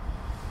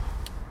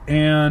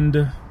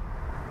 And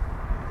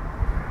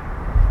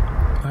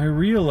I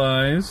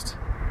realized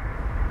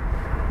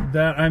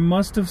that I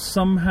must have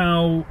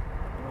somehow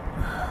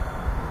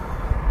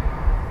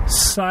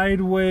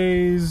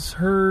sideways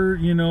her,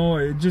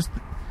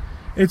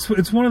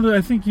 it's one of the,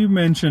 I think you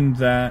mentioned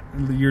that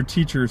your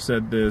teacher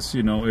said this,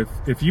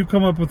 if you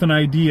come up with an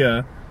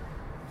idea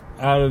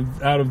out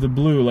of the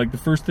blue, like the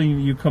first thing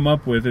you come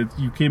up with,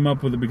 you came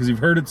up with it because you've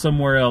heard it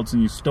somewhere else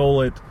and you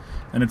stole it,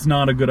 and it's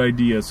not a good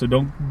idea, so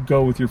don't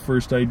go with your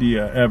first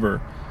idea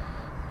ever.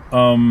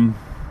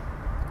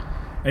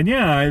 And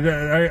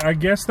yeah, I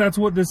guess that's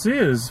what this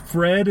is.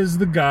 Fred is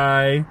the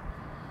guy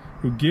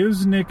who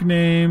gives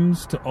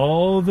nicknames to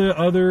all the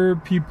other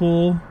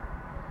people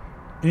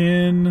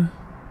in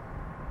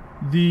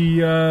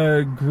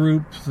the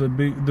group,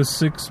 the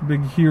 6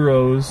 big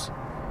heroes.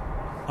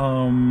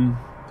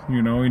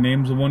 He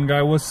names the one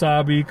guy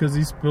Wasabi because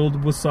he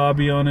spilled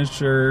wasabi on his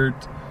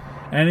shirt.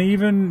 And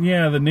even,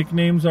 the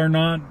nicknames are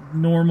not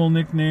normal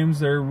nicknames.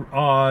 They're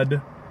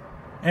odd.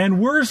 And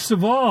worst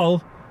of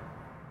all,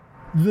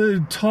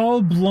 the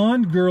tall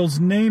blonde girl's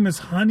name is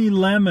Honey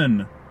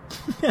Lemon.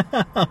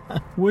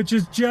 Which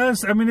is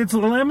just, it's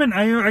lemon.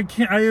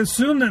 I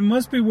assume that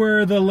must be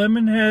where the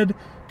Lemonhead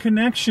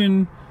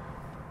connection,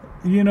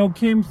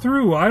 came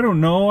through. I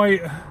don't know.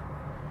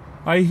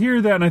 I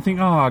hear that and I think,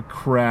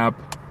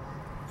 crap.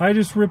 I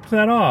just ripped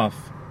that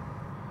off.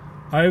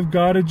 I've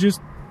got to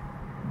just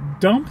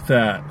dump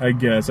that, I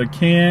guess. I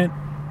can't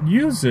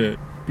use it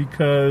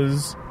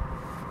because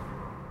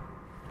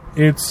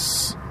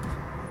it's,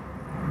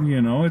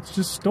 it's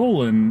just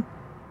stolen.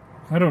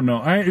 I don't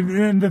know.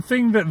 And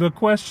the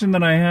question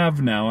that I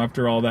have now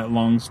after all that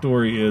long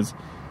story is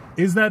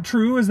that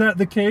true? Is that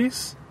the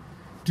case?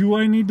 Do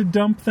I need to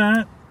dump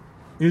that?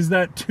 Is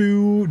that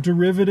too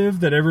derivative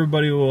that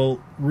everybody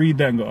will read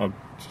that and go, oh,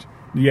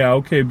 yeah,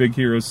 okay, Big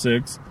Hero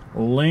 6.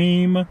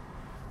 Lame.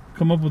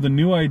 Come up with a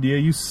new idea.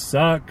 You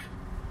suck.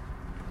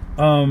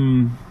 I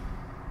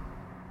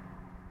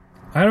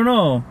don't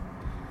know.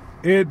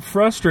 It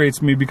frustrates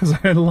me because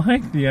I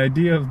like the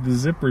idea of the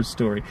zipper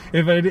story.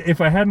 If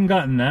I hadn't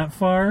gotten that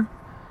far,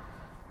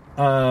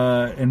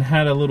 and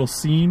had a little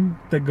scene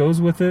that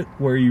goes with it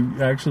where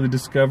you actually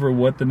discover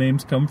what the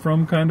names come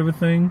from, kind of a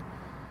thing,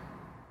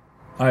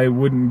 I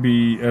wouldn't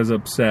be as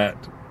upset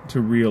to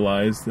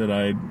realize that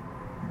I'd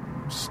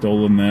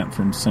stolen that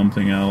from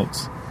something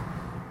else.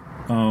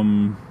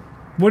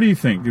 What do you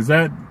think? Is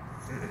that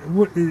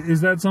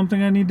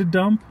something I need to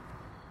dump,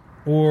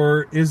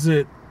 or is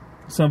it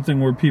something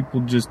where people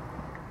just,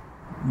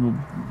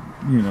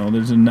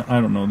 there's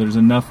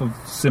enough of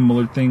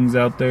similar things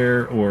out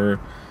there, or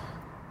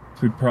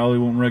we probably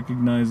won't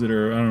recognize it,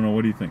 or I don't know.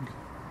 What do you think?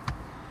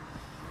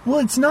 Well,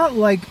 it's not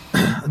like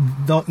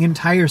the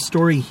entire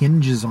story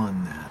hinges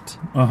on that.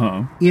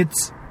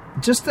 It's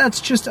just,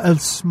 that's just a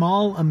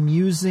small,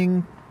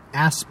 amusing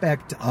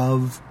aspect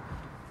of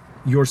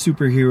your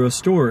superhero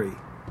story.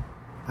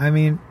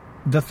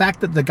 The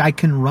fact that the guy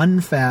can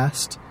run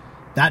fast,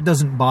 that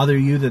doesn't bother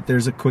you, that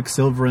there's a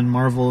Quicksilver in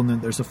Marvel and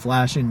that there's a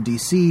Flash in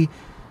DC,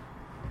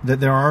 that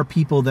there are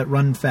people that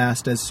run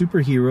fast as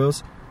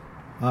superheroes,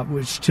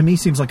 which to me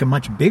seems like a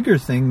much bigger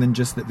thing than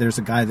just that there's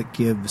a guy that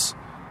gives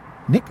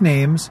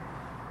nicknames,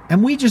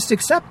 and we just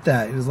accept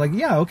that. It's like,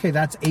 yeah, okay,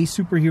 that's a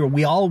superhero.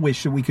 We all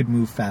wish that we could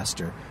move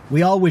faster.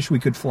 We all wish we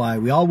could fly.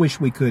 We all wish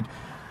we could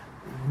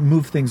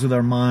move things with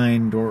our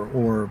mind,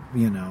 or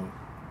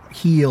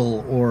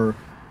heal, or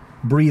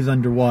breathe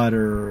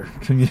underwater, or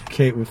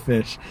communicate with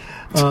fish.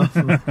 There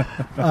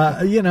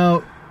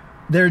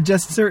are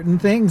just certain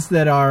things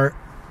that are,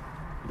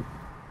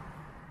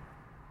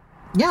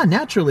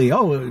 naturally, it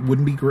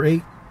wouldn't be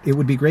great. It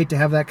would be great to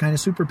have that kind of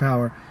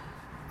superpower.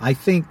 I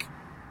think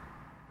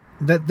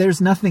that there's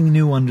nothing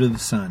new under the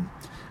sun.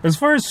 As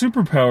far as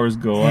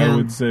superpowers go, I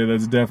would say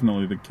that's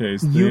definitely the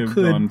case. They have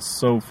gone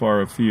so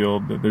far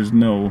afield that there's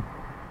no...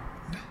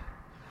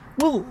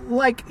 Well,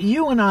 like,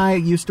 you and I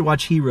used to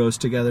watch Heroes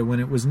together when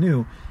it was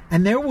new,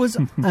 and there was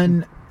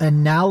an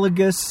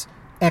analogous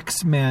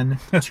X-Men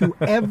to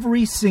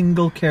every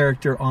single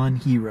character on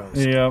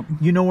Heroes. Yep.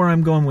 You know where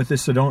I'm going with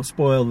this, so don't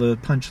spoil the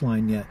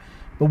punchline yet.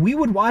 But we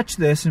would watch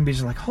this and be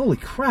just like, holy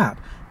crap,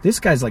 this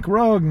guy's like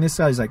Rogue, and this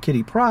guy's like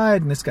Kitty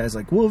Pryde, and this guy's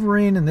like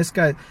Wolverine, and this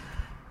guy...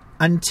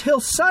 Until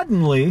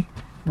suddenly,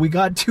 we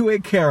got to a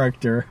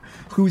character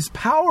whose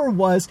power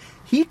was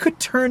he could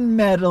turn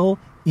metal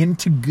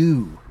into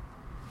goo.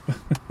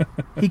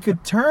 He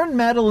could turn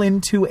metal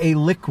into a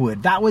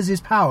liquid. That was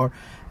his power.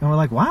 And we're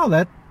like,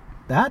 wow,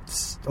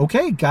 that's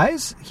okay,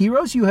 guys.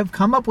 Heroes, you have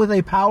come up with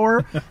a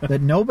power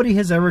that nobody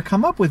has ever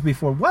come up with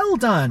before. Well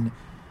done.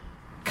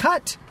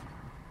 Cut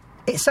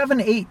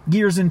 7-8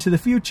 years into the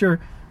future,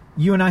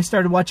 you and I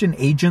started watching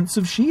Agents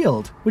of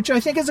S.H.I.E.L.D., which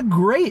I think is a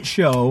great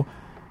show.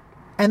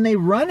 And they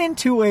run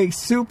into a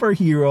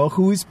superhero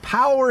whose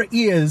power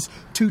is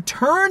to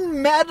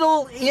turn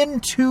metal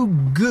into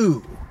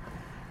goo.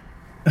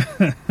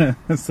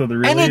 So there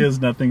really is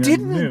nothing new. It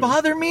didn't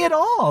bother me at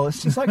all.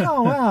 It's just like,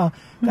 oh, wow,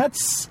 that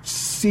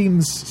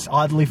seems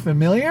oddly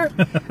familiar.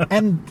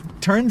 And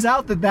turns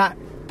out that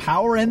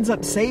power ends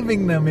up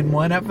saving them in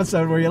one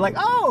episode where you're like,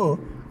 oh,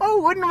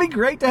 wouldn't it be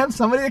great to have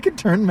somebody that could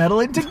turn metal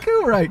into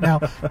goo right now?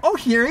 Oh,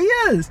 here he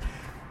is.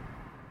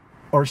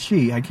 Or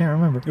she, I can't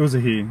remember. It was a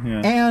he,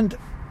 yeah. And...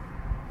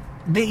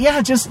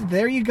 just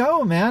there you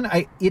go,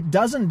 man. It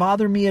doesn't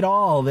bother me at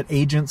all that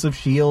Agents of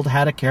S.H.I.E.L.D.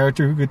 had a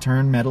character who could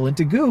turn metal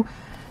into goo,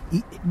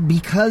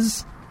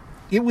 because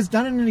it was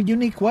done in a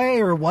unique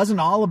way, or it wasn't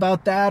all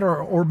about that,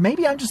 or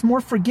maybe I'm just more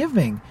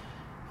forgiving.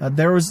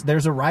 There's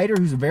a writer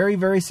who's very,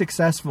 very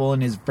successful,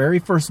 and his very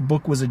first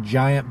book was a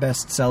giant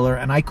bestseller,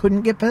 and I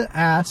couldn't get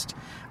past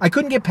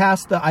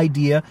the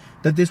idea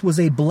that this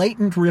was a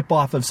blatant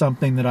ripoff of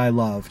something that I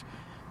loved,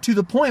 to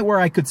the point where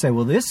I could say,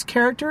 well, this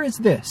character is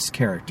this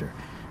character.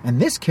 And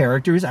this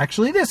character is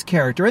actually this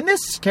character. And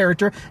this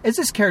character is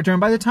this character. And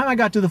by the time I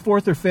got to the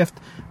 4th or 5th,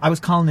 I was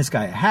calling this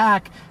guy a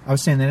hack. I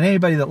was saying that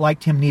anybody that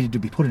liked him needed to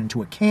be put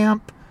into a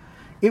camp.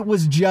 It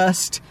was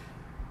just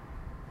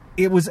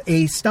it was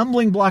a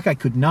stumbling block I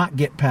could not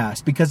get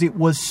past because it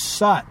was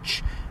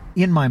such,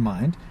 in my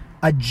mind,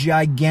 a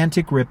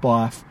gigantic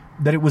ripoff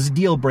that it was a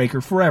deal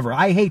breaker forever.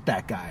 I hate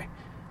that guy.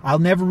 I'll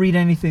never read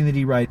anything that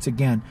he writes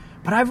again.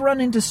 But I've run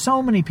into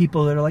so many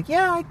people that are like,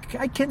 yeah,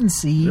 I can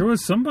see there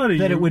was somebody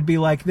that it would be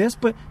like this,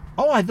 but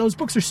those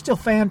books are still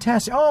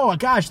fantastic. Oh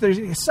gosh,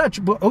 there's such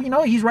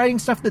he's writing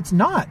stuff that's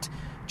not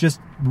just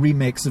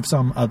remakes of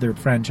some other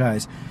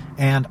franchise,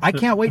 and I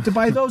can't wait to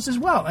buy those as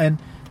well. And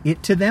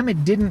to them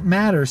it didn't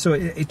matter. So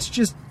it's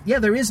just,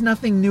 there is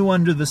nothing new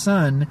under the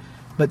sun,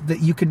 but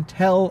that you can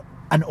tell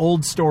an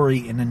old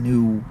story in a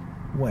new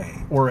way,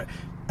 or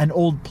an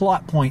old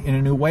plot point in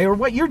a new way, or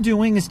what you're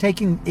doing is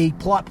taking a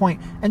plot point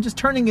and just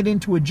turning it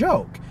into a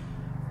joke.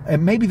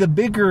 And maybe the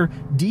bigger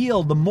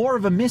deal, the more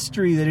of a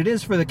mystery that it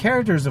is for the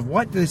characters of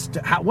what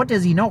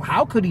does he know?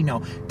 How could he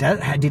know?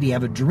 Did he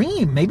have a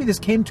dream? Maybe this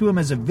came to him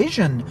as a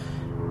vision,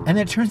 and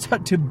it turns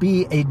out to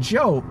be a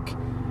joke.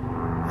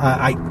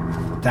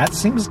 That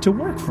seems to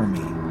work for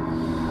me.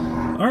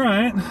 All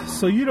right,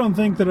 so you don't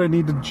think that I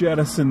need to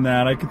jettison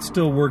that? I could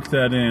still work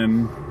that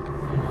in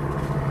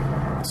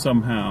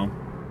somehow.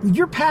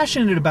 You're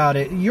passionate about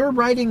it. Your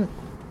writing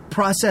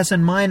process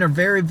and mine are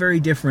very, very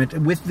different.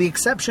 With the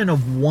exception of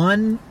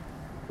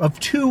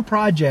two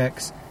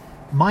projects,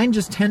 mine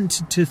just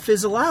tend to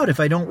fizzle out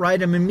if I don't write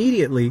them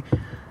immediately.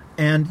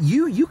 And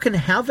you can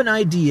have an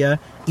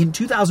idea in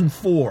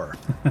 2004,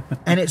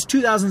 and it's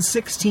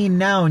 2016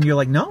 now, and you're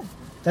like, no,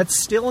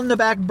 that's still in the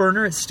back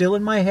burner. It's still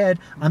in my head.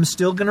 I'm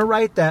still going to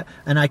write that,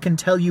 and I can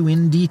tell you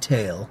in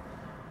detail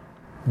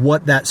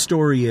what that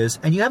story is.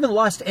 And you haven't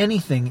lost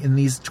anything in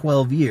these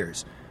 12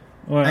 years.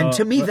 Well, and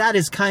to me, that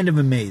is kind of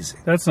amazing.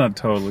 That's not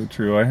totally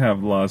true. I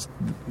have lost,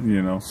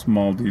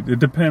 small details. It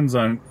depends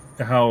on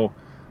how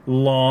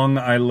long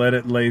I let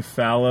it lay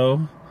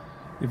fallow.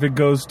 If it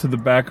goes to the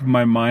back of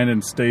my mind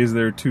and stays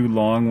there too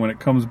long, when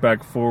it comes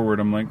back forward,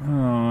 I'm like,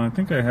 oh, I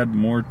think I had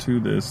more to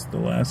this the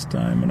last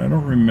time, and I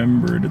don't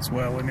remember it as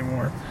well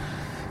anymore.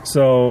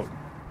 So,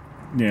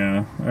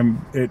 yeah,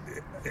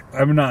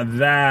 I'm not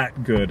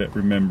that good at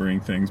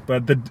remembering things,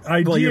 but the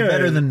idea... Well, you're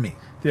better than me.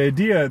 The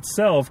idea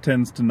itself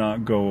tends to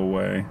not go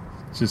away.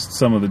 It's just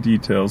some of the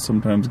details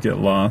sometimes get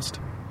lost.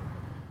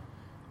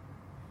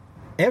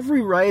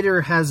 Every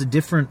writer has a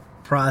different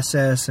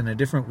process and a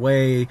different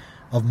way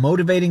of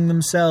motivating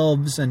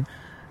themselves. And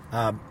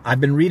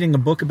I've been reading a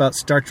book about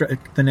Star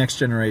Trek The Next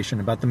Generation,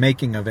 about the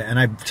making of it, and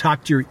I've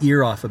talked your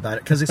ear off about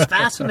it because it's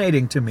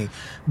fascinating to me,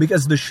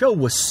 because the show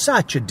was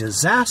such a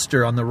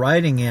disaster on the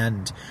writing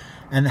end,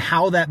 and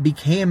how that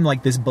became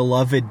like this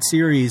beloved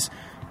series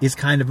is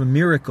kind of a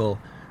miracle.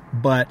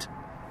 But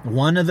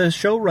one of the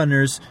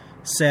showrunners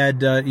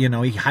said,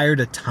 he hired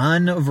a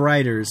ton of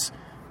writers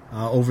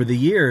over the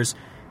years,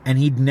 and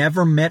he'd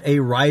never met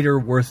a writer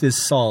worth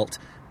his salt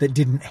that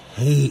didn't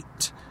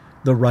hate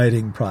the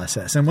writing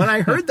process. And when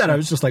I heard that, I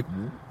was just like,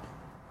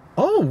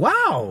 oh,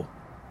 wow,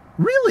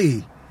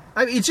 really?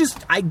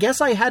 I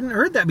guess I hadn't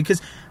heard that,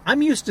 because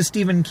I'm used to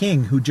Stephen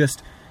King, who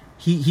just...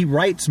 He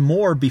writes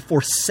more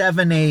before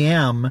 7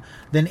 a.m.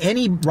 than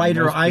any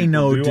writer I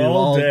know do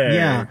all day.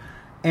 Yeah.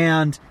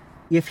 And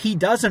if he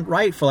doesn't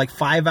write for like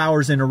 5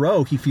 hours in a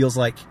row, he feels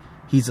like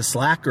he's a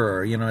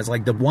slacker. It's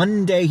like the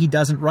one day he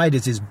doesn't write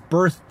is his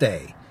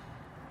birthday.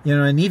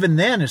 And even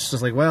then it's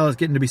just like, well, it's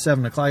getting to be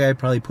 7 o'clock. I'd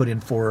probably put in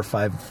 4 or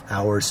 5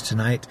 hours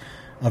tonight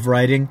of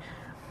writing.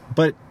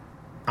 But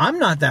I'm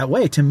not that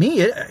way. To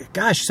me,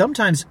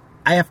 sometimes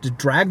I have to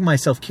drag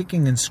myself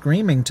kicking and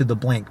screaming to the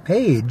blank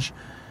page.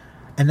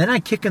 And then I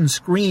kick and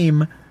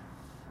scream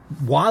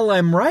while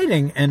I'm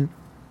writing. And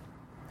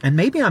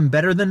maybe I'm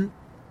better than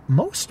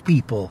most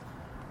people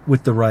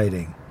with the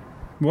writing.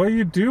 Well,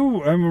 you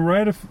do.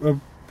 Write a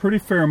pretty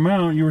fair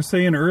amount. You were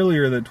saying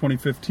earlier that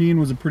 2015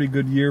 was a pretty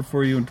good year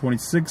for you, and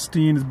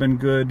 2016 has been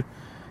good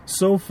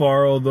so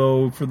far,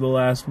 although for the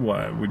last,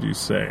 what would you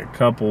say, a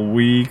couple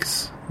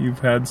weeks, you've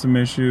had some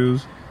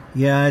issues?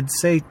 Yeah,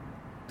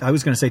 I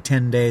was going to say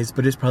 10 days,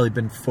 but it's probably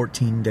been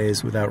 14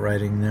 days without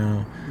writing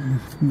now.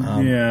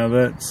 Yeah,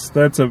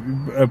 that's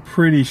a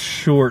pretty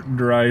short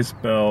dry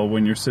spell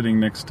when you're sitting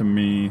next to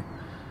me.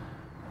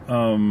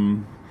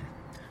 But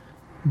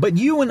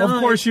you and Of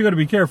course, you got to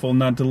be careful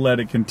not to let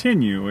it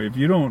continue. If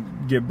you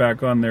don't get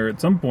back on there at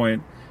some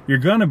point, you're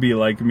going to be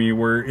like me,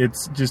 where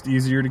it's just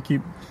easier to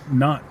keep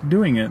not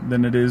doing it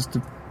than it is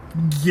to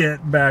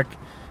get back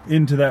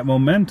into that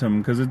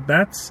momentum, because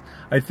that's,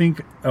 I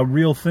think, a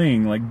real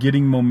thing, like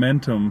getting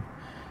momentum.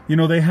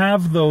 They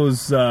have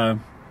those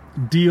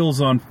deals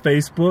on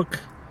Facebook.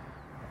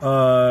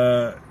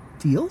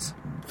 Deals?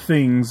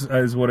 Things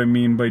is what I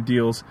mean by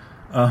deals.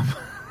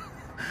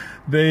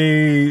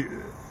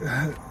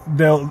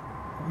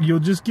 You'll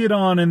just get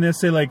on and they'll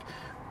say like,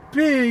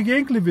 Big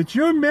Anklecast,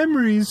 your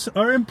memories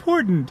are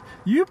important.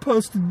 You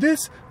posted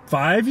this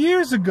 5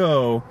 years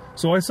ago.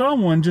 So I saw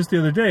one just the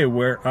other day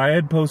where I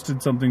had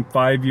posted something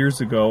 5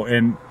 years ago,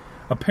 and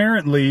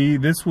apparently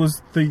this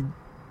was the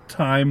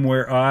time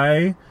where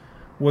I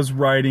was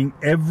writing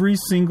every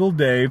single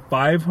day,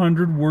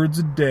 500 words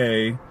a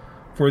day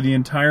for the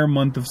entire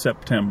month of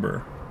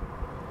September.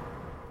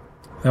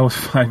 That was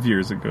 5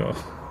 years ago,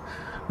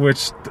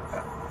 which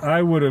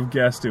I would have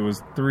guessed it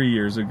was 3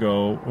 years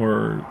ago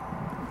or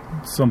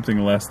something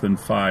less than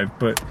 5.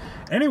 But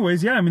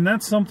anyways, yeah, I mean,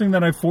 that's something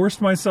that I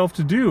forced myself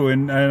to do.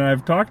 And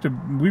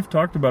we've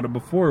talked about it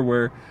before,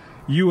 where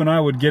you and I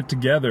would get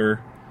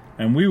together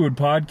and we would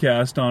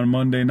podcast on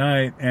Monday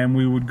night, and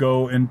we would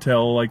go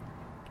until like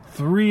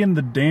 3 in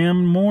the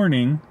damn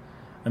morning.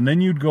 And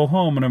then you'd go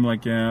home, and I'm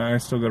like, yeah, I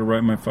still got to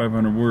write my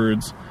 500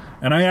 words.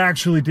 And I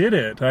actually did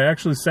it. I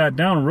actually sat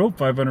down and wrote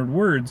 500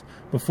 words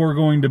before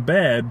going to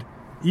bed,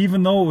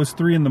 even though it was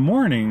 3 in the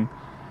morning.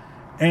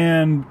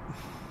 And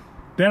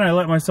then I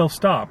let myself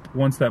stop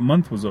once that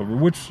month was over,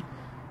 which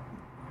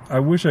I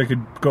wish I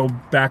could go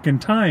back in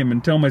time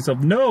and tell myself,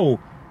 no,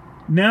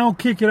 now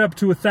kick it up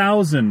to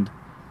 1,000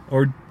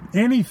 or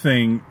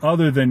anything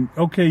other than,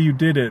 okay, you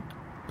did it.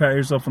 Pat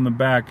yourself on the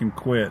back and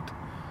quit.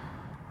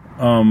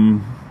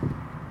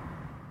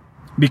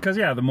 Because,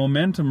 yeah, the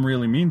momentum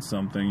really means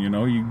something, you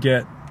know. You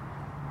get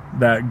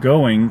that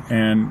going,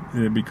 and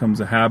it becomes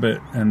a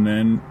habit, and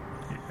then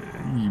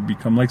you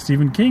become like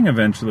Stephen King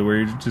eventually,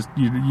 where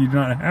you're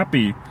not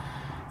happy.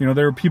 You know,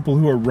 there are people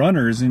who are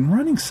runners, and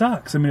running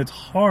sucks. I mean, it's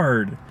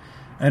hard,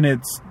 and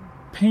it's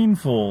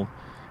painful,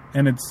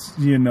 and it's,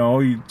 you know,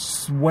 you're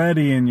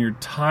sweaty, and you're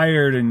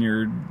tired, and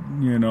you're,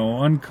 you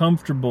know,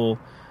 uncomfortable.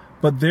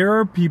 But there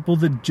are people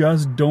that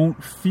just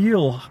don't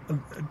feel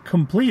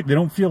complete. They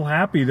don't feel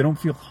happy. They don't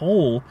feel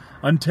whole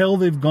until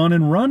they've gone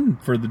and run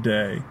for the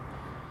day.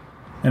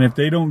 And if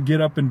they don't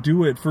get up and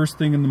do it first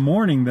thing in the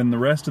morning, then the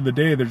rest of the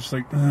day they're just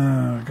like,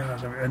 oh,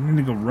 gosh, I need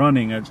to go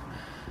running.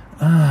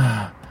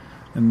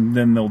 And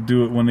then they'll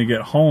do it when they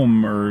get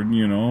home, or,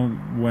 you know,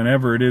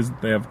 whenever it is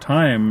that they have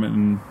time.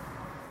 And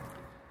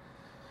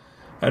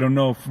I don't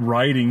know if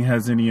writing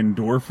has any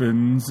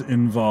endorphins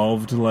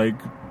involved like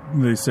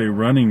they say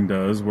running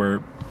does,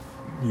 where,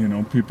 you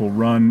know, people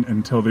run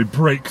until they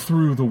break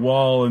through the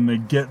wall and they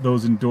get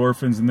those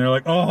endorphins, and they're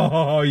like,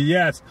 oh,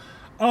 yes,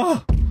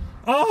 oh,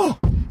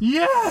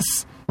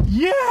 yes,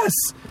 yes,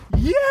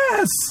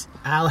 yes.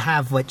 I'll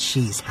have what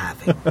she's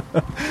having.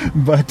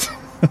 But,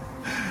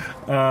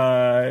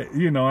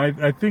 you know,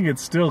 I think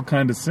it's still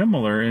kind of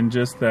similar in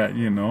just that,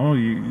 you know,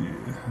 you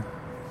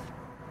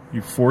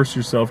force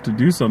yourself to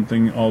do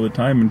something all the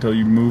time until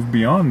you move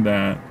beyond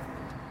that.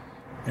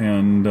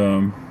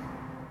 And,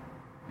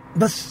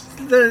 but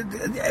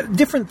the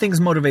different things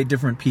motivate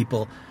different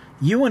people.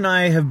 You and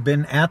I have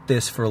been at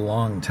this for a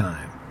long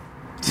time.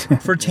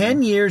 For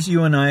 10 years,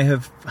 you and I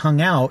have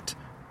hung out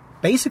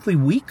basically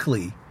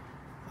weekly.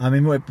 I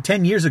mean,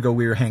 10 years ago,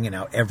 we were hanging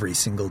out every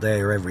single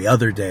day or every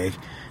other day,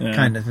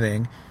 kind of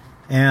thing.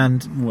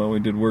 And well, we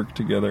did work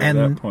together at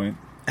that point.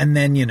 And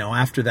then, you know,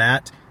 after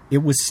that, it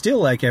was still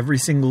like every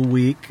single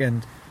week.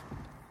 And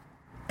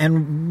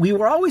we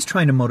were always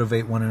trying to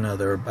motivate one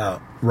another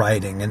about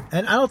writing.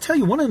 And I'll tell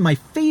you, one of my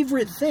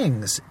favorite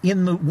things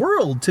in the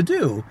world to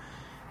do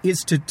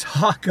is to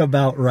talk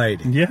about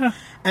writing. Yeah.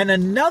 And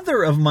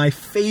another of my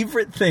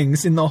favorite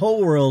things in the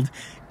whole world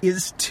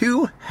is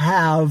to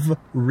have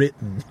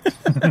written.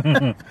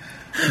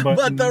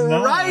 but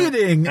the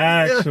writing.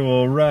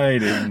 Actual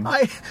writing.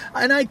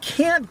 I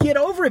can't get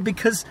over it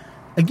because,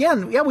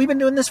 again, yeah, we've been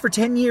doing this for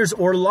 10 years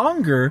or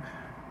longer.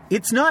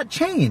 It's not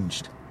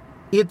changed.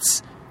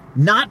 It's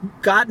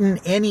not gotten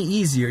any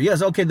easier.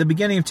 Yes, okay, the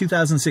beginning of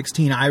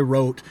 2016, I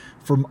wrote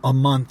for a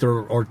month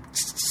or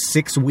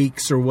 6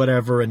 weeks or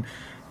whatever, and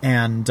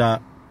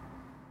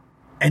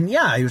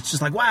yeah, it was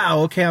just like, wow,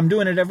 okay, I'm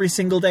doing it every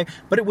single day.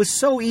 But it was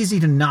so easy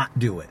to not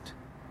do it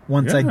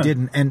once I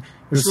didn't. And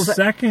the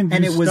second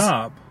you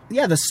stop.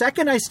 Yeah, the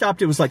second I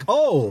stopped, it was like,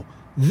 oh,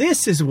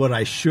 this is what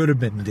I should have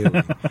been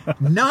doing.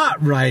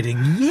 Not writing.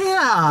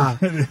 Yeah.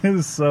 It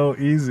is so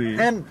easy.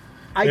 And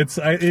I think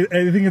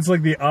it's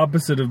like the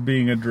opposite of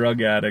being a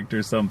drug addict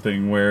or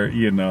something, where,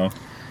 you know,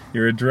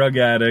 you're a drug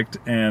addict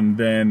and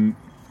then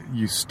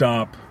you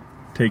stop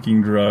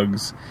taking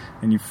drugs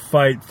and you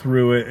fight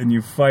through it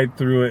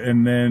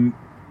and then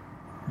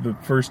the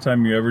first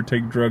time you ever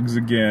take drugs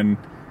again,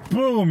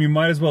 boom, you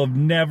might as well have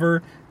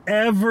never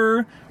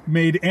ever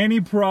made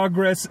any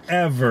progress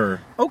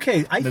ever.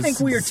 Okay, I think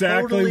we are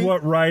exactly totally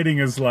what writing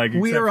is like.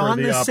 We are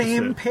on the opposite.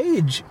 same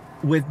page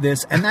with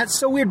this, and that's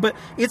so weird. But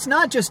it's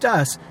not just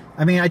us.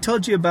 I mean, I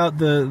told you about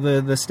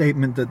the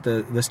statement that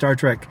the Star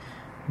Trek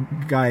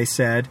guy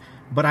said,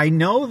 but I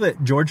know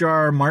that George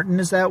R.R. Martin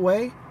is that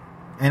way,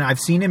 and I've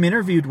seen him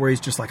interviewed where he's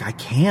just like, I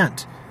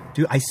can't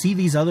do. I see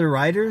these other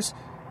writers,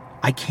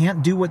 I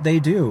can't do what they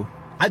do.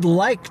 I'd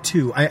like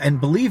to, and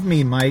believe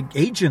me, my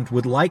agent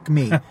would like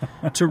me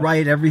to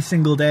write every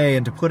single day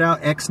and to put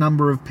out X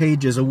number of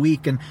pages a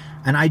week, and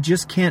I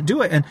just can't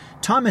do it. And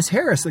Thomas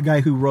Harris, the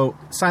guy who wrote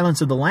Silence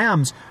of the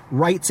Lambs,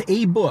 writes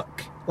a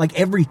book like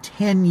every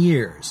 10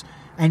 years.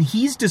 And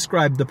he's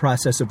described the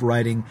process of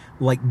writing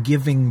like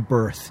giving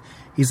birth.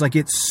 He's like,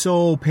 it's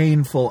so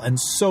painful and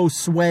so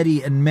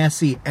sweaty and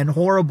messy and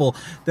horrible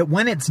that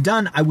when it's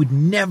done, I would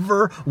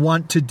never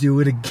want to do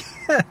it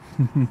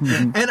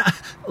again. And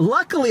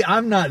luckily,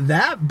 I'm not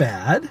that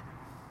bad.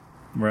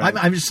 Right.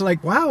 I'm just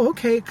like, wow,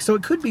 okay, so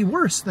it could be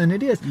worse than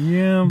it is.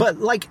 Yeah. But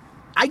like,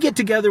 I get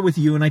together with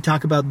you and I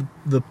talk about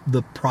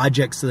the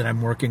projects that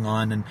I'm working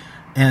on,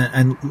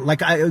 and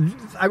like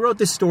I wrote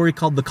this story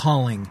called The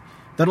Calling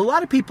that a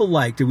lot of people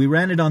liked. We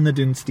ran it on the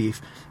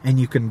Dunsteef, and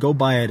you can go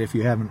buy it if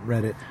you haven't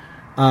read it.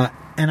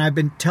 And I've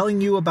been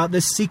telling you about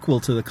this sequel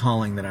to The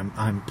Calling that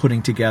I'm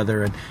putting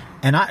together,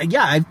 and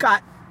I've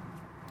got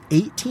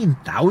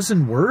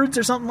 18,000 words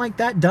or something like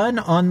that done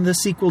on the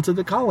sequel to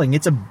The Calling.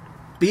 It's a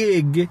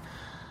big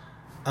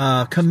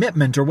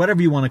commitment, or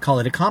whatever you want to call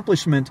it,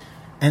 accomplishment,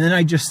 and then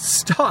I just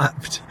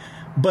stopped.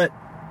 But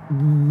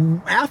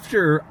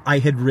after I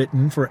had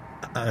written for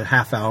a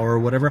half hour or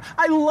whatever,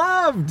 I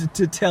loved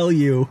to tell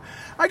you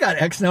I got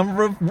X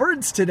number of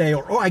words today,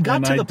 or I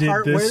got to the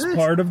part where this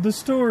part of the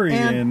story,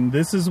 and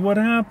this is what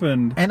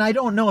happened. And I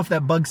don't know if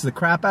that bugs the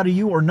crap out of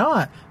you or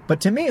not,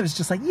 but to me it was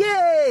just like,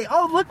 yay!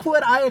 Oh, look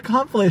what I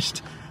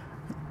accomplished.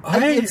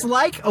 It's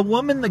like a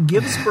woman that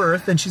gives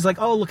birth and she's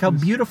like, oh, look how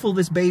beautiful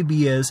this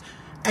baby is,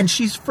 and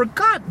she's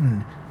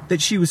forgotten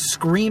that she was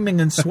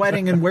screaming and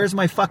sweating and where's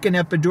my fucking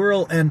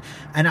epidural, and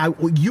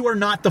you are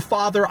not the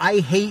father, I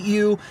hate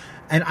you,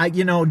 and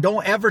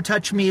don't ever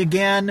touch me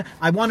again,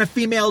 I want a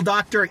female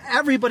doctor,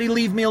 everybody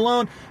leave me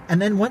alone.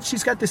 And then once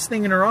she's got this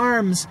thing in her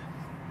arms,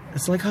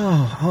 it's like,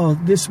 oh,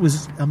 this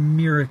was a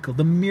miracle,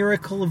 the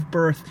miracle of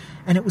birth,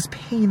 and it was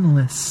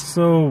painless.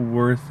 So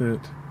worth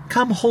it.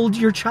 Come hold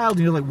your child.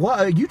 And you're like,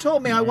 what? You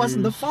told me I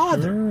wasn't the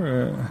father.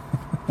 Sure?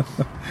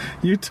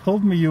 You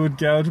told me you would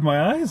gouge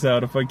my eyes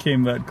out if I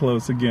came that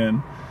close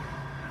again.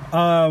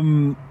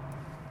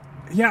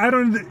 Yeah, I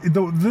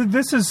don't.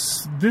 This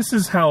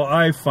is how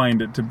I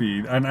find it to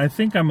be, and I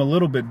think I'm a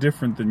little bit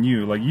different than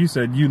you. Like you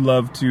said, you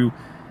love to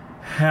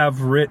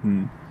have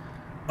written.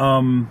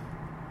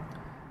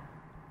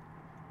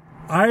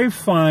 I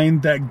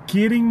find that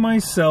getting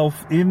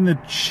myself in the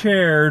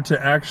chair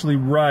to actually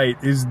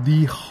write is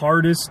the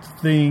hardest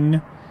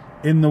thing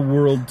in the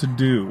world to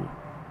do.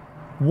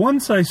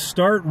 Once I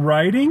start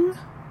writing,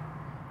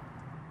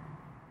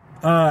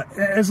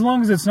 as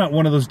long as it's not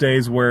one of those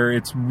days where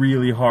it's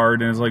really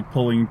hard and it's like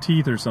pulling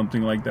teeth or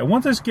something like that.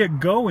 Once I just get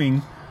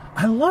going,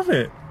 I love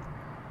it.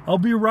 I'll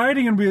be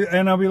writing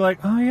and I'll be like,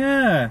 oh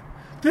yeah,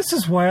 this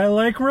is why I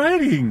like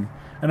writing.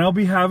 And I'll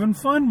be having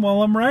fun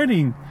while I'm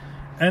writing.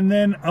 And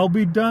then I'll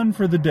be done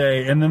for the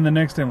day. And then the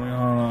next day I'm like,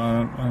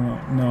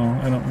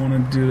 I don't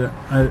want to do that.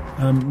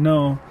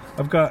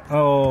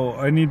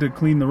 I need to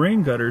clean the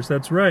rain gutters.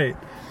 That's right.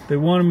 They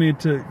wanted me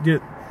to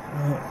get,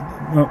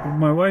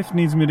 my wife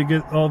needs me to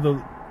get all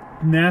the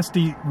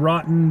nasty,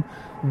 rotten,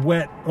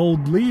 wet,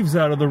 old leaves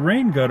out of the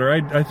rain gutter.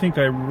 I think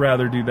I'd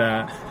rather do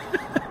that.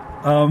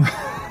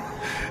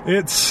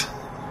 It's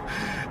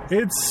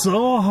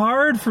so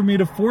hard for me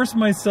to force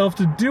myself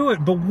to do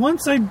it. But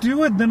once I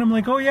do it, then I'm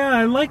like, oh yeah,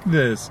 I like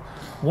this.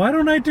 Why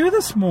don't I do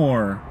this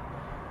more?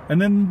 And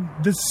then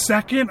the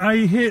second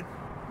I hit,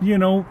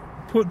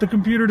 put the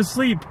computer to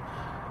sleep,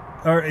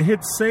 or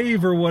hit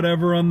save or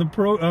whatever on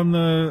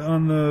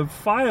the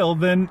file,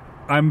 then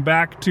I'm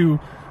back to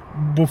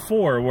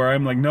before, where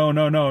I'm like,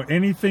 no,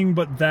 anything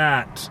but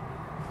that.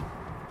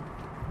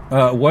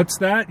 What's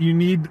that? You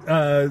need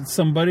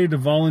somebody to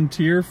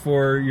volunteer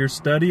for your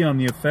study on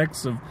the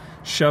effects of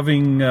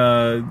shoving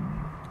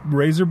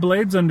razor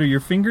blades under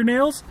your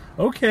fingernails?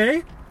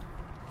 Okay,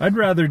 I'd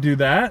rather do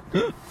that.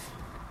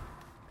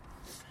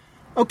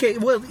 Okay,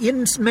 well,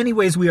 in many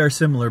ways we are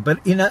similar, but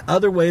in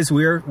other ways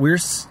we're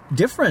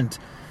different.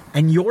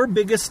 And your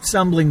biggest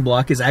stumbling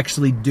block is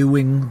actually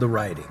doing the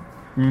writing.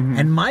 Mm-hmm.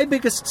 And my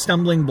biggest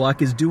stumbling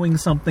block is doing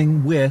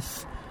something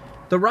with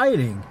the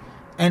writing.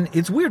 And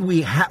it's weird,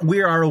 we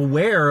are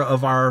aware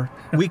of our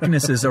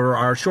weaknesses or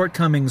our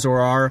shortcomings or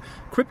our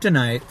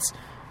kryptonites,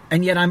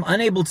 and yet I'm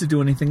unable to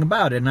do anything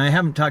about it. And I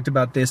haven't talked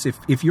about this.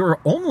 If you're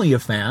only a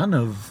fan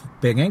of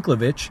Big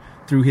Anklecast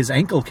through his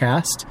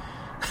Anklecast,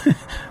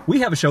 we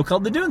have a show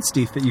called The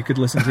Dunsteef that you could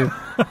listen to.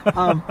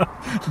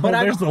 But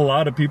there's a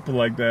lot of people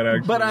like that,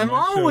 actually. But I'm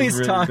always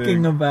really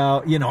talking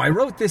about, I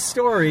wrote this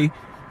story.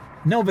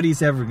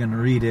 Nobody's ever going to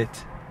read it.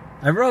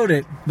 I wrote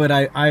it, but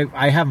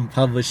I haven't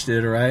published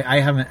it, or I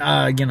haven't,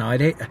 I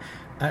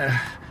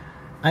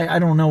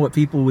don't know what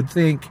people would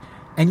think.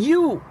 And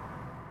you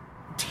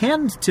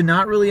tend to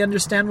not really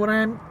understand what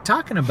I'm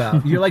talking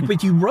about. You're like,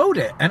 but you wrote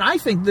it, and I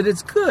think that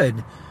it's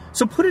good.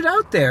 So put it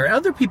out there.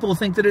 Other people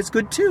think that it's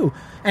good too.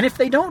 And if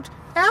they don't,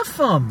 F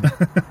them.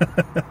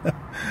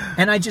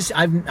 And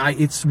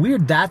it's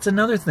weird. That's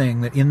another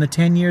thing, that in the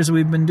 10 years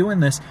we've been doing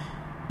this,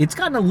 it's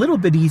gotten a little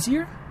bit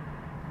easier,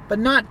 but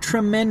not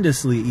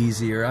tremendously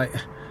easier.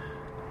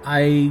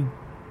 I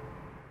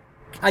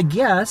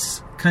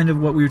guess kind of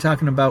what we were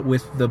talking about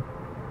with the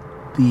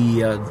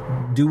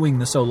doing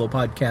the solo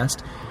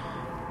podcast.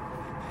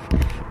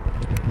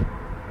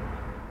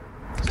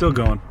 Still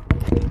going.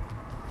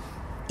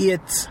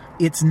 It's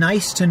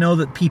nice to know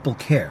that people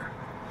care.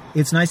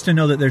 It's nice to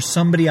know that there's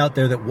somebody out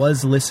there that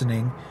was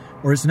listening,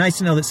 or it's nice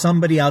to know that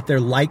somebody out there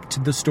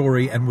liked the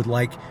story and would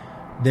like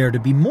there to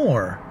be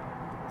more.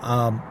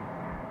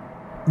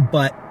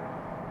 But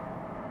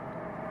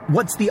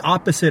what's the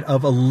opposite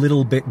of a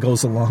little bit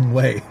goes a long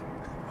way?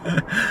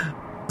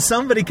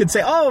 Somebody could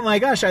say, oh my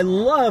gosh, I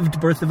loved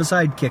Birth of a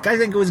Sidekick. I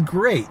think it was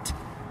great.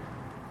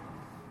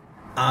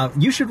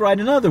 You should write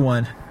another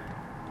one.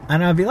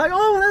 And I'll be like,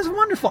 oh, that's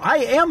wonderful. I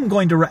am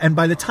going to write. And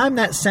by the time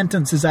that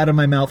sentence is out of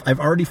my mouth, I've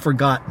already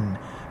forgotten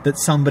that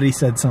somebody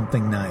said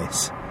something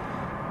nice.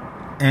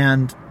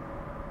 And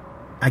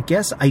I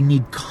guess I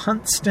need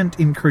constant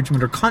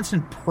encouragement or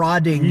constant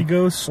prodding.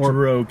 Ego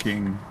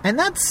stroking. And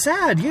that's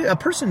sad. A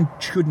person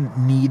shouldn't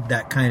need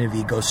that kind of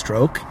ego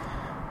stroke.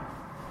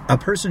 A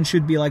person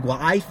should be like, well,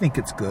 I think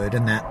it's good,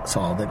 and that's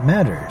all that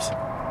matters.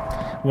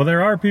 Well,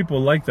 there are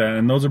people like that,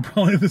 and those are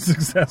probably the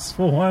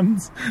successful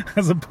ones,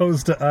 as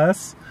opposed to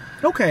us.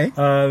 Okay.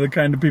 The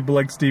kind of people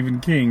like Stephen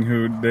King,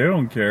 who they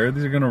don't care.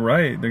 They're going to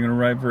write. They're going to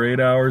write for 8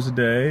 hours a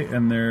day,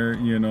 and they're,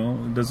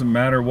 it doesn't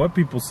matter what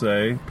people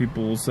say.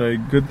 People will say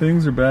good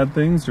things or bad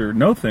things or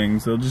no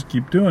things. They'll just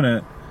keep doing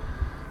it.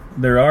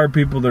 There are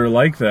people that are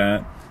like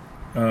that.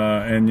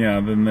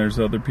 Then there's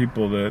other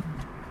people that...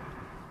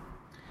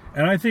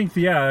 And I think,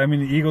 the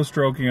ego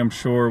stroking, I'm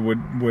sure,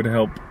 would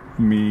help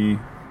me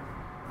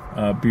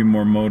be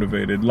more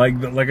motivated.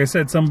 Like I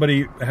said,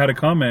 somebody had a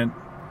comment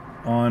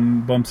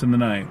on Bumps in the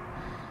Night.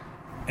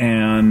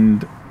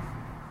 And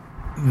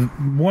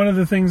one of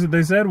the things that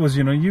they said was,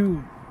 you're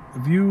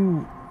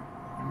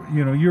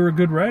a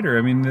good writer.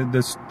 I mean,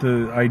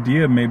 the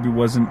idea maybe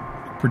wasn't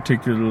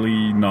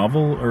particularly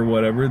novel or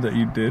whatever that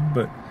you did,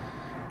 but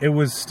it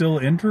was still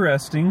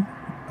interesting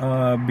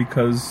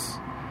because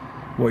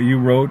what you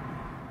wrote,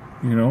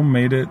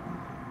 made it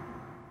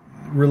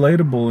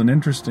relatable and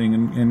interesting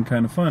and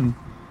kind of fun.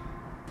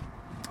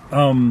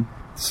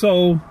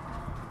 So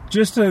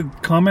just a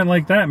comment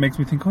like that makes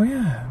me think, oh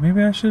yeah,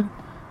 maybe I should,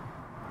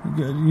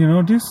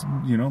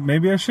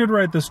 maybe I should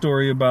write the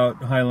story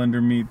about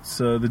Highlander meets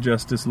the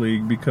Justice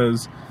League,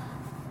 because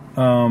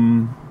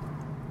even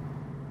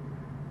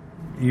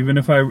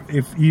if I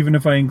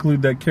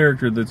include that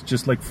character that's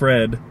just like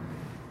Fred,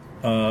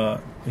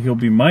 he'll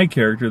be my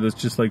character that's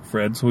just like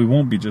Fred, so he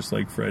won't be just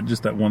like Fred.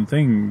 Just that one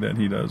thing that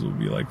he does will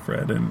be like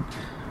Fred, and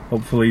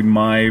hopefully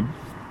my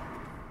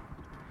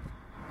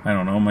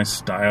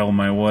style,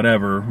 my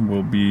whatever,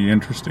 will be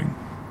interesting.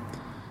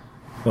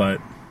 But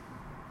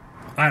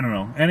I don't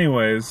know.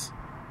 Anyways,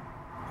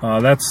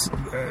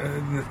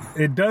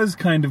 it does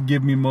kind of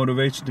give me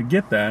motivation to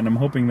get that, and I'm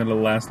hoping that it'll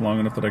last long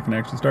enough that I can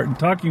actually start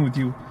talking with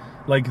you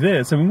like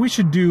this. I mean, we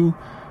should do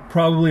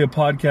probably a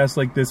podcast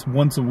like this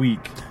once a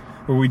week,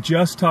 where we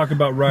just talk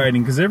about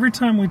writing, because every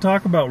time we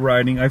talk about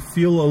writing, I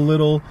feel a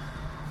little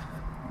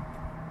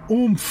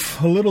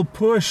oomph, a little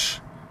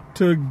push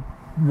to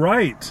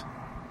write.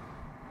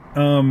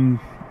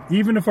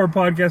 Even if our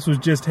podcast was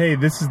just, hey,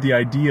 this is the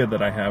idea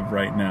that I have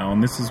right now,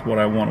 and this is what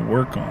I want to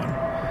work on.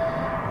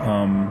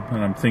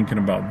 And I'm thinking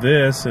about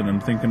this, and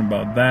I'm thinking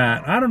about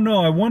that. I don't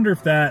know. I wonder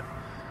if that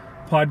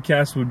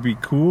podcast would be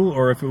cool,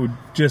 or if it would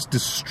just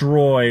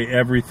destroy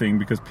everything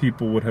because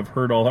people would have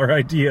heard all our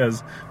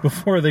ideas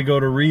before they go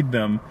to read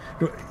them.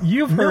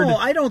 You've heard... No,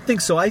 I don't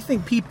think so. I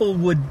think people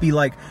would be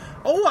like,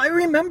 oh, I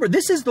remember.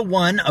 This is the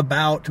one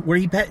about where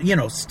he,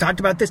 talked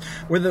about this,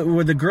 where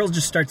the girl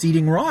just starts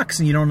eating rocks,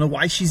 and you don't know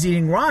why she's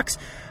eating rocks.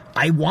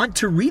 I want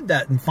to read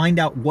that and find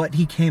out what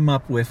he came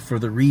up with for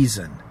the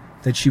reason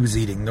that she was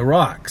eating the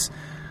rocks.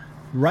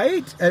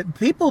 Right?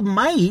 People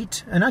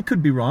might, and I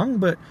could be wrong,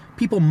 but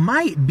people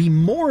might be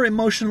more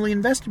emotionally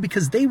invested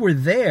because they were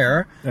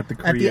there at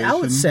the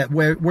outset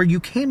where you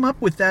came up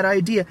with that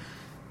idea.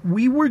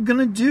 We were going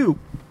to do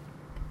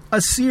a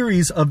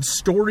series of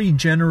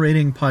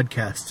story-generating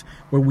podcasts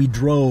where we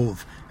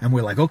drove and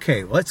we're like,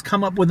 okay, let's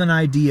come up with an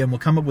idea, and we'll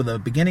come up with a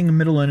beginning, a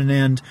middle, and an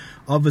end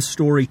of a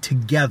story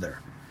together.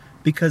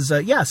 Because,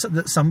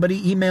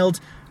 somebody emailed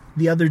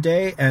the other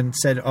day and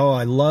said, oh,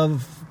 I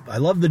love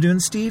the Dune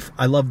Steve.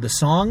 I love the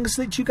songs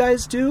that you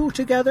guys do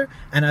together,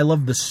 and I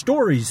love the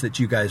stories that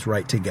you guys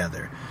write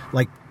together.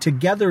 Like,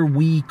 together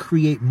we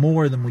create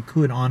more than we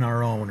could on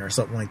our own, or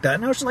something like that.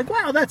 And I was just like,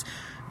 wow, that's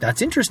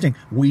interesting.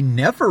 We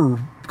never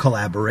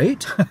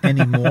collaborate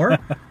anymore,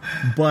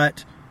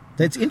 but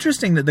that's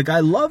interesting that the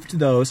guy loved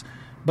those.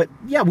 But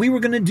yeah, we were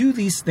going to do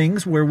these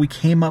things where we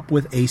came up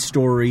with a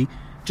story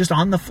just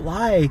on the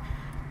fly,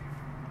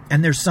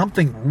 and there's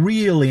something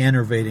really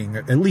enervating,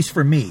 at least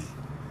for me,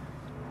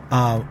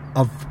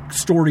 of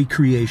story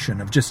creation,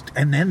 of just,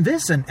 and then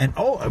this, and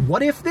oh,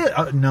 what if this?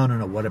 No,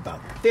 what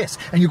about this?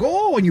 And you go,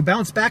 oh, and you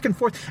bounce back and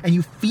forth, and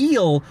you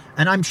feel,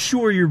 and I'm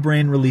sure your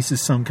brain releases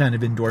some kind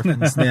of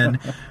endorphins then,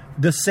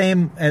 the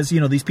same as,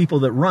 these people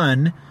that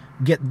run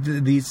get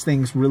these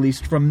things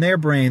released from their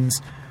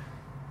brains.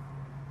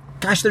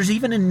 Gosh, there's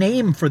even a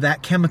name for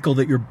that chemical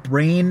that your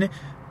brain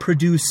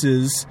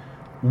produces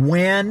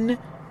when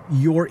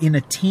you're in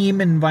a team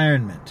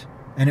environment.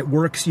 And it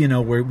works,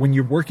 where when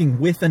you're working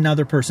with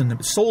another person,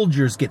 the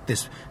soldiers get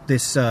this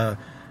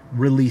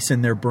release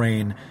in their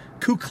brain.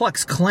 Ku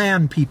Klux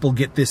Klan people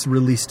get this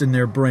released in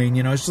their brain.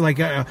 It's just like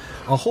a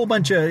whole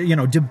bunch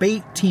of,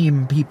 debate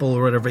team people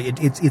or whatever.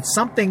 It's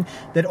something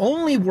that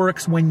only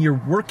works when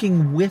you're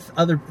working with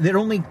other, that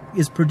only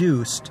is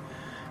produced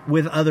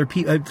with other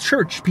people,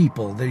 church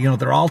people.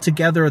 They're all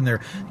together and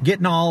they're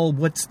getting all,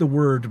 what's the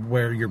word,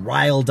 where you're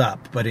riled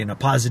up, but in a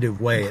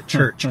positive way at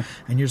church.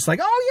 And you're just like,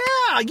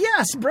 oh yeah,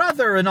 yes,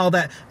 brother, and all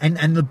that.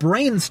 And the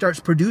brain starts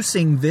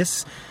producing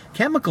this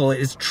chemical.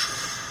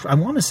 I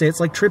want to say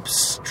it's like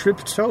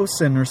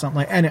tryptophan or something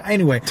like that.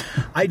 Anyway,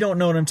 I don't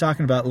know what I'm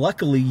talking about.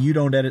 Luckily, you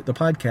don't edit the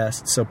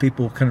podcast, so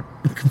people can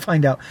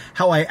find out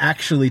how I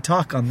actually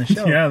talk on the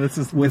show. Yeah,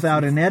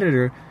 without an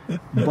editor.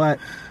 But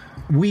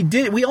we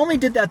only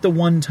did that the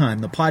one time,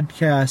 the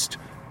podcast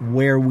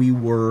where we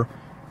were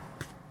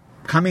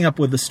coming up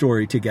with the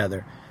story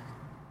together.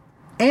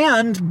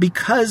 And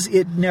because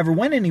it never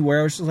went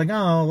anywhere, I was just like,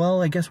 oh,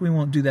 well, I guess we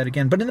won't do that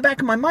again. But in the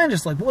back of my mind,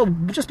 it's like, well,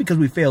 just because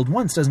we failed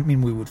once doesn't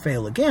mean we would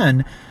fail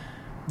again.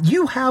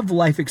 You have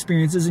life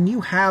experiences and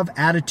you have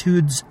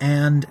attitudes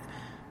and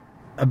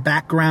a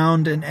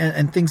background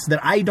and things that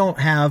I don't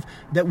have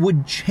that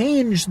would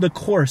change the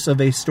course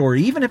of a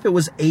story, even if it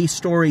was a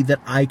story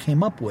that I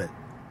came up with.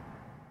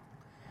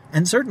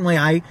 And certainly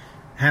I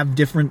have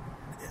different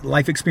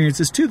life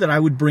experiences, too, that I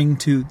would bring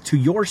to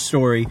your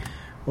story,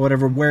 or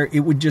whatever, where it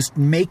would just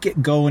make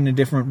it go in a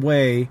different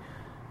way.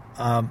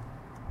 And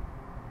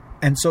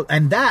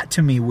that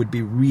to me would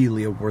be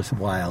really a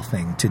worthwhile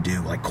thing to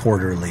do, like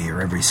quarterly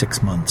or every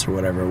 6 months or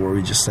whatever, where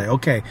we just say,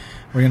 okay,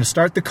 we're going to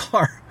start the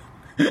car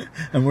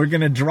and we're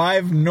going to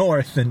drive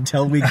north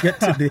until we get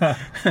to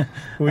the...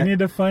 We need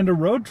to find a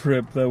road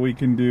trip that we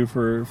can do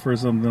for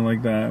something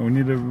like that. We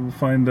need to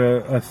find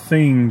a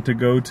thing to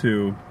go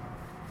to.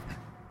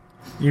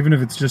 Even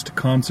if it's just a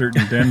concert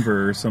in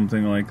Denver or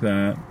something like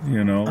that,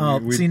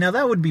 see, now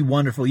that would be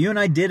wonderful. You and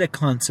I did a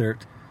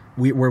concert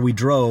where we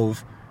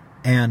drove,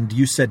 and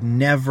you said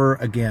never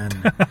again.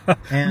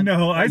 And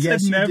no, I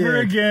said never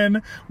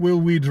again will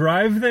we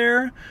drive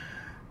there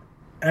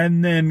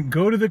and then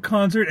go to the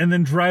concert and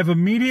then drive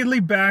immediately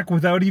back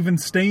without even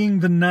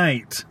staying the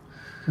night.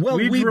 Well,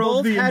 we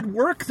both had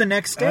work the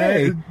next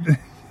day.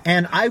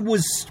 And I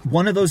was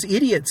one of those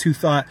idiots who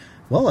thought,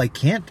 well, I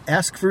can't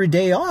ask for a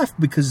day off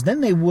because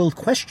then they will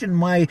question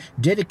my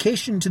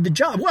dedication to the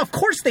job. Well, of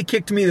course they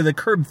kicked me to the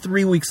curb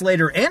 3 weeks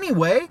later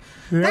anyway.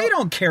 Yep. They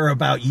don't care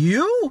about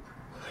you.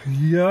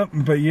 Yep,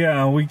 but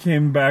yeah, we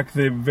came back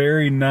the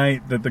very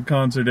night that the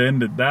concert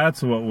ended.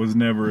 That's what was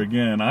never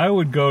again. I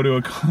would go to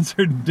a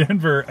concert in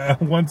Denver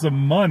once a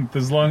month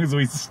as long as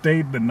we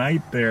stayed the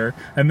night there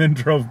and then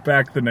drove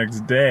back the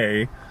next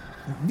day.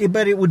 Yeah,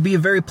 but it would be a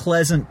very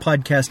pleasant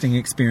podcasting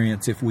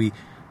experience if we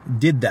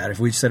did that. If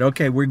we said,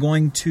 okay, we're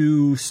going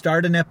to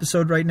start an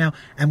episode right now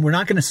and we're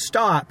not going to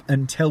stop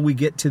until we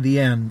get to the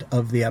end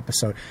of the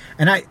episode.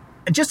 And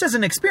just as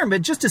an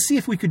experiment, just to see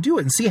if we could do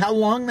it and see how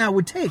long that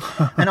would take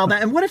and all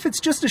that. And what if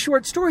it's just a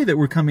short story that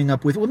we're coming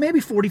up with? Well,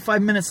 maybe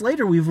 45 minutes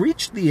later we've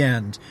reached the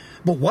end.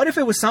 But what if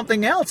it was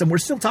something else and we're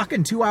still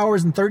talking 2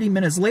 hours and 30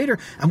 minutes later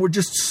and we're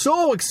just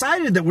so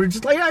excited that we're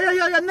just like,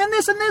 yeah, and then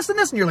this and this and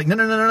this. And you're like, no,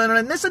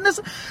 and this and this.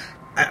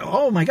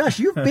 Oh my gosh,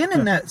 you've been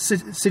in that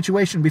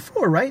situation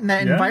before, right? In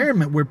that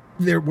environment where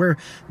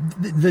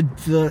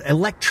the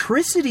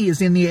electricity is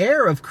in the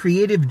air of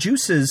creative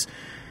juices,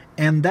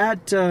 and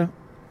that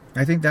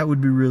I think that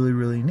would be really,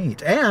 really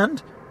neat.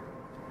 And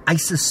I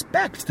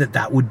suspect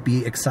that would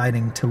be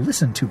exciting to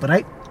listen to, but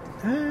I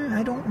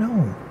don't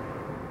know.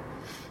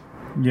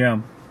 Yeah,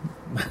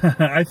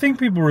 I think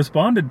people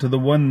responded to the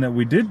one that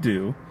we did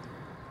do,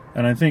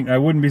 and I think I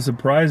wouldn't be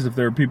surprised if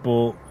there are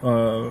people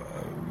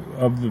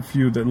of the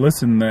few that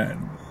listen that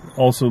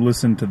also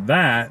listen to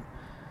that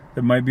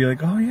might be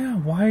like, oh yeah,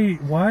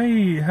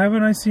 why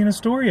haven't I seen a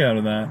story out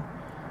of that?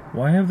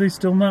 Why have they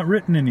still not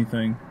written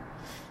anything?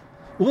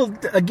 Well,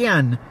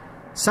 again,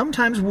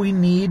 sometimes we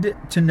need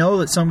to know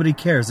that somebody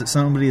cares, that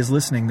somebody is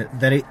listening,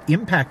 that it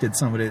impacted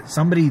somebody.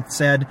 Somebody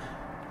said,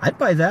 I'd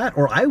buy that,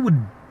 or I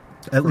would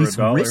at least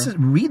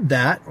read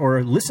that,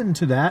 or listen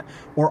to that,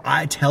 or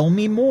tell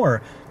me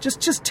more.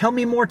 Just tell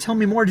me more,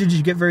 did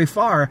you get very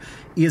far,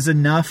 is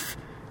enough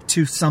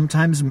to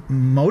sometimes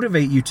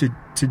motivate you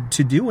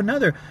to do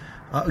another.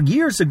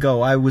 Years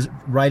ago, I was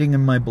writing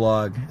in my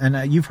blog,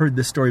 and you've heard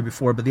this story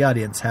before, but the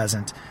audience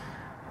hasn't.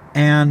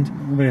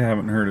 And they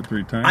haven't heard it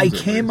 3 times. I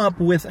came up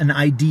with an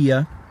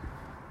idea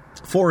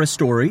for a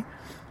story,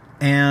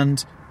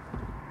 and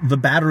the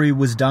battery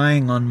was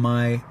dying on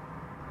my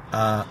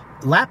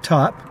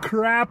laptop.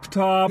 Crap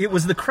top. It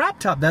was the crap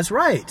top. That's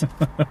right.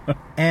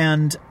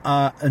 and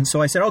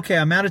so I said, okay,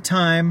 I'm out of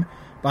time.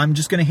 I'm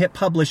just going to hit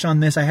publish on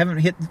this. I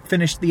haven't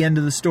finished the end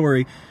of the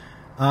story.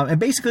 And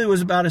basically it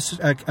was about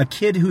a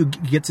kid who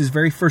gets his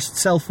very first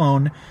cell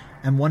phone,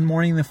 and one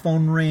morning the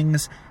phone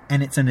rings,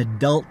 and it's an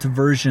adult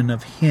version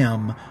of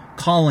him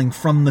calling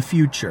from the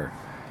future.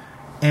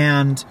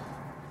 And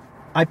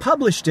I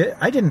published it.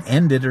 I didn't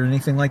end it or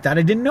anything like that.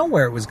 I didn't know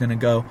where it was going to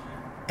go,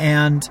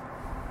 and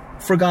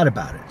forgot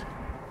about it.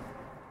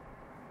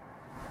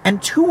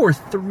 And 2 or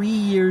 3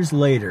 years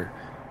later,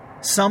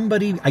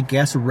 somebody, I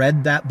guess,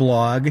 read that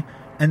blog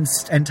and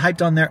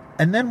typed on there,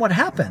 and then what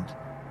happened?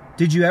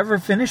 Did you ever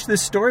finish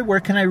this story?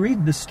 Where can I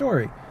read this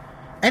story?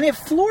 And it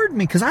floored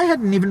me because I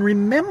hadn't even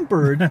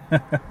remembered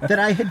that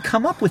I had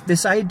come up with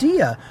this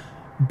idea.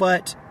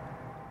 But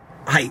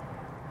I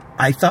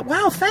thought,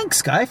 wow,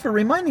 thanks, Guy, for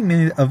reminding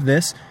me of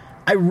this.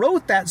 I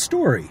wrote that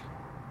story.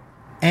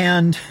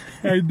 And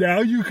now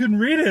you can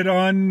read it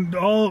on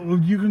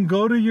you can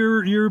go to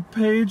your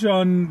page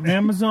on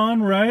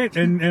Amazon, right?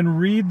 And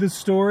read the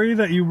story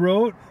that you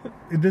wrote.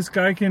 This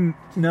guy can...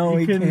 No,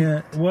 he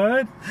can't.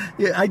 What?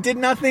 Yeah, I did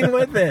nothing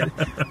with it.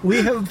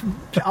 We have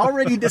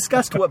already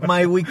discussed what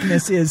my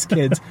weakness is,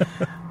 kids.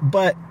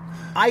 But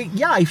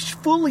I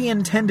fully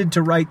intended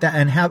to write that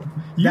and have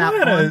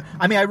that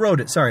I wrote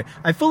it, sorry.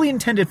 I fully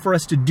intended for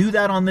us to do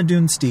that on the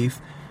Dune,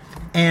 Steve.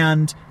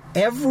 And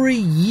every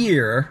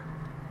year,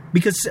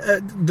 because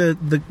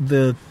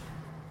the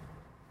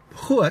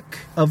hook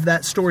of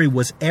that story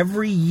was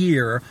every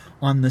year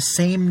on the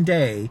same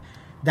day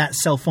that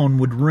cell phone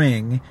would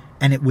ring,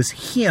 and it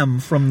was him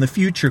from the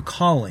future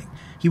calling.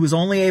 He was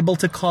only able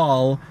to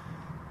call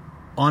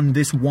on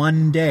this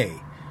one day.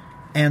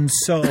 And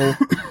so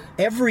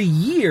every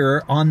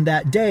year on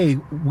that day,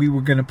 we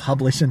were going to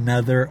publish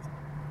another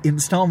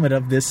installment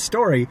of this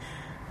story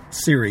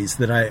series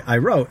that I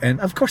wrote. And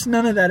of course,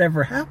 none of that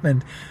ever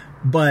happened.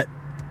 But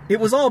it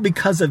was all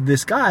because of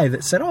this guy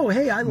that said, oh,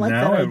 hey, I like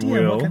that idea.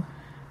 Will.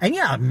 And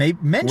yeah,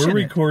 mention We're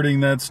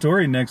recording that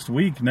story next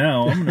week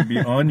now. I'm going to be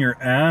on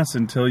your ass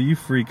until you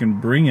freaking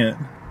bring it.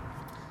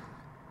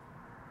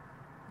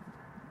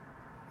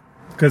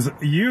 Because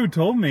you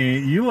told me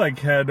you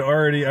had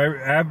already...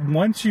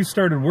 once you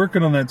started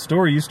working on that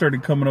story, you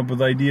started coming up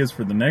with ideas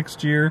for the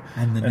next year.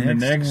 And the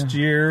next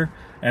year.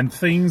 And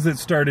things that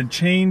started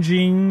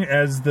changing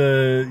as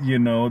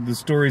the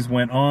stories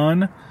went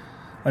on.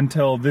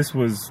 Until this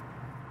was...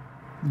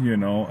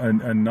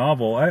 a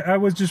novel. I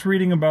was just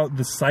reading about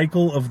The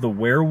Cycle of the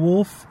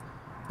Werewolf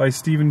by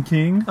Stephen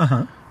King,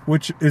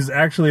 which is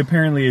actually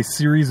apparently a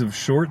series of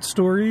short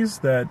stories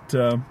that...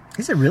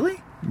 Is it really?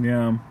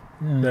 Yeah.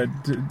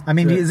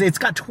 It's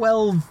got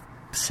 12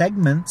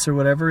 segments or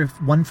whatever,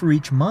 one for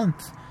each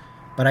month,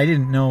 but I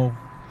didn't know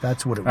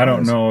that's what it was. I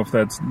don't know if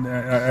that's...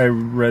 I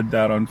read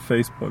that on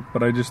Facebook,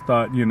 but I just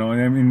thought,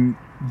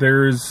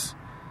 there's...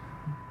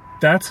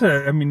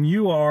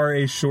 you are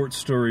a short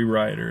story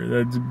writer.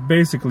 That's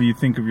basically, you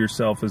think of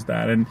yourself as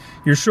that. And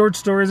your short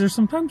stories are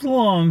sometimes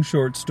long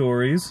short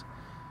stories,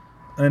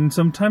 and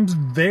sometimes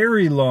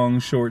very long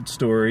short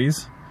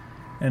stories.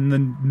 And the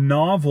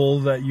novel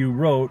that you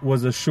wrote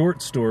was a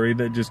short story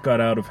that just got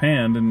out of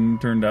hand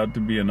and turned out to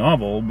be a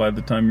novel by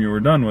the time you were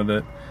done with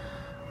it.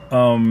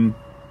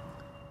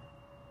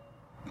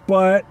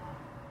 But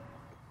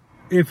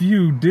if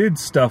you did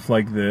stuff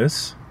like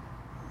this,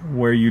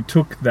 where you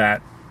took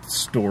that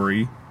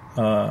story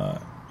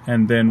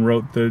and then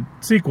wrote the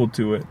sequel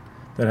to it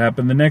that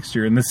happened the next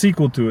year, and the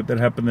sequel to it that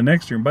happened the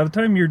next year, and by the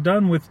time you're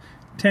done with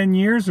 10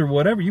 years or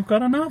whatever, you've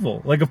got a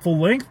novel, like a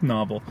full-length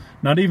novel,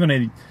 not even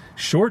a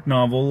short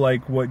novel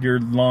like what your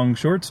long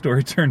short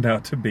story turned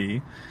out to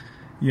be,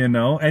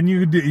 and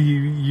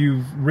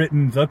you've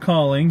written The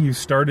Calling. You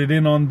started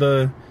in on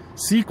the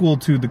sequel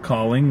to The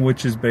Calling,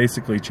 which is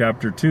basically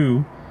chapter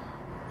 2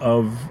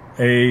 of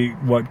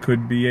what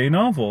could be a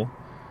novel.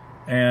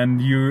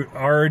 And you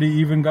already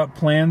even got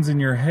plans in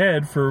your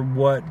head for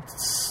what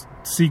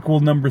sequel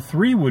number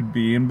 3 would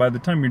be. And by the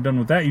time you're done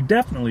with that, you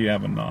definitely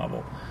have a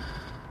novel.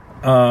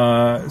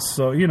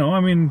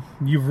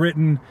 You've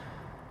written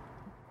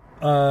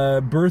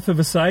Birth of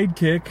a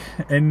Sidekick,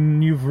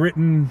 and you've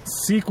written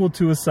sequel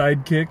to a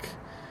Sidekick,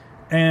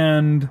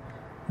 and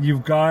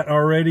you've got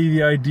already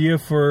the idea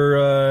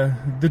for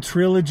the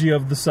trilogy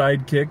of the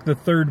Sidekick, the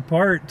third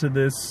part to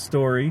this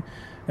story.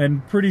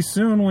 And pretty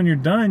soon, when you're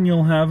done,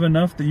 you'll have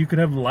enough that you could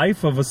have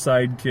Life of a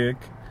Sidekick.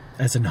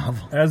 As a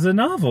novel. As a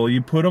novel.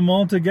 You put them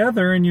all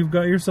together, and you've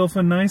got yourself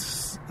a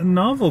nice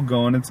novel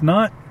going. It's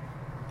not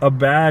a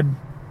bad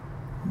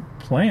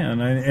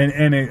plan.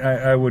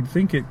 I would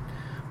think it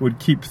would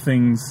keep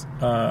things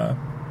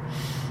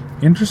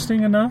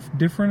interesting enough,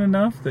 different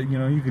enough, that,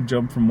 you could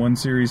jump from one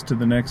series to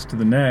the next,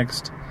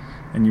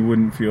 and you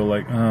wouldn't feel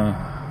like,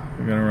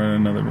 we're going to write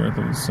another Birth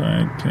of a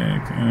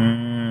Sidekick.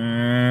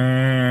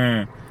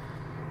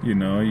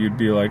 You'd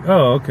be like,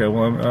 oh, okay,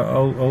 well,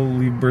 I'll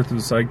leave Birth of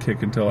the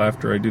Sidekick until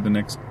after I do the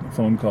next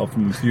phone call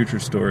from the future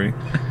story.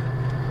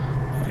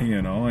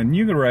 And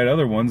you could write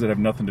other ones that have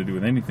nothing to do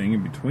with anything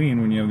in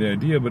between when you have the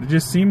idea, but it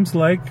just seems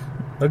like,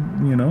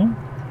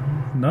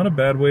 not a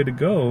bad way to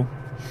go.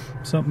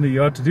 Something that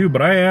you ought to do.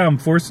 But I am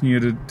forcing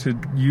you to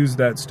use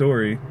that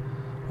story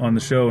on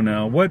the show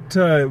now. What,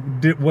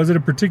 was it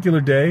a particular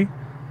day?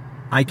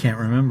 I can't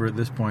remember at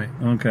this point.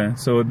 Okay,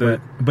 so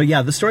But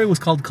yeah, the story was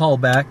called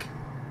Callback.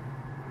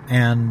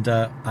 And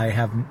I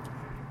have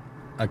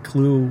a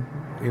clue.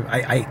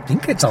 I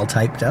think it's all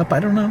typed up.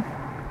 I don't know.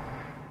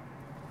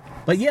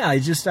 But yeah,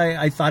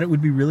 I thought it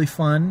would be really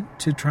fun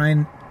to try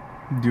and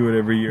do it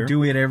every year.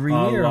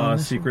 A la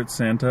Secret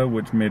Santa,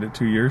 which made it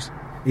 2 years.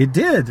 It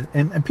did.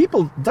 And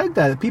people dug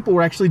that. People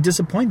were actually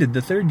disappointed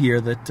the third year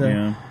that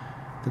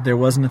there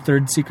wasn't a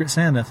third Secret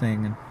Santa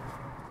thing. And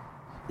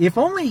if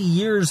only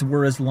years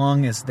were as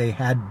long as they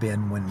had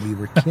been when we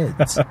were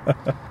kids.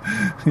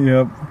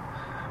 Yep.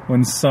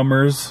 When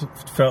summers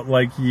felt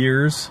like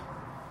years.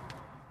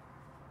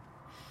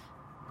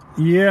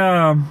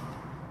 Yeah,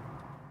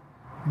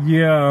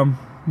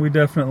 we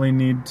definitely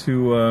need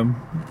to,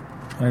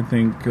 I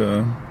think,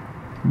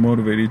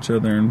 motivate each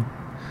other.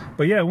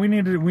 But yeah, we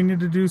need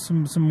to do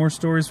some more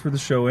stories for the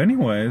show,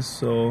 anyways.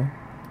 So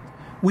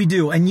we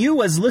do, and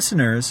you as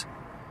listeners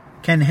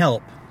can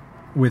help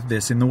with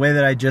this in the way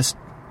that I just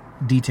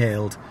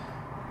detailed.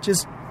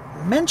 Just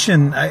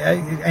mention,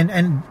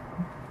 and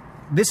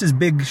this is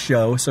big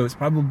show, so it's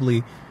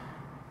probably,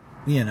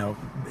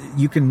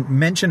 you can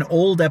mention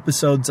old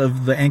episodes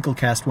of the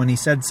Anklecast when he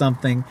said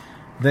something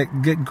that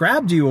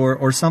grabbed you,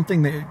 or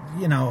something that,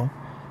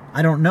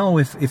 I don't know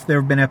if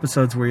there have been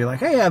episodes where you're like,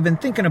 hey, I've been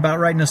thinking about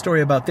writing a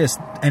story about this,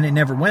 and it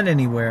never went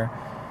anywhere.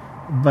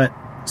 But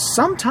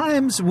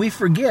sometimes we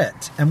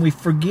forget, and we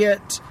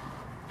forget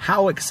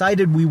how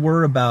excited we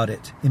were about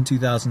it in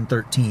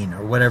 2013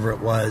 or whatever it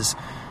was.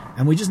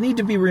 And we just need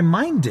to be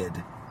reminded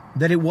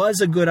that it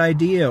was a good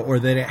idea, or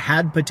that it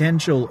had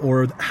potential,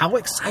 or how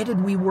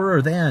excited we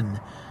were then.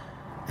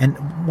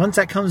 And once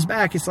that comes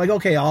back, it's like,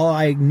 okay, all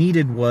I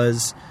needed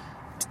was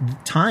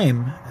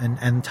time,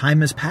 and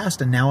time has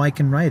passed, and now I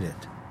can write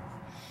it.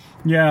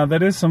 Yeah,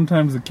 that is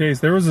sometimes the case.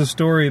 There was a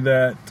story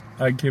that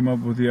I came up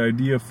with the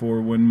idea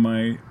for when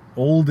my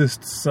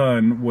oldest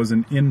son was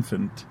an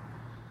infant.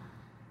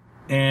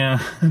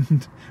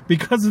 And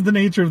because of the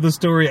nature of the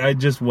story, I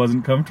just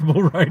wasn't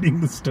comfortable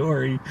writing the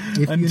story.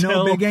 If you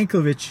know Big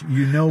Anklevich,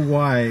 you know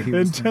why.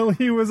 Until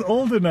he was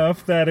old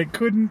enough that it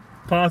couldn't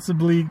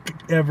possibly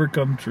ever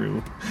come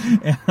true.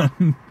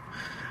 And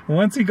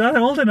once he got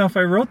old enough,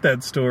 I wrote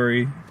that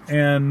story.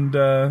 And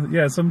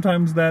yeah,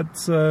 sometimes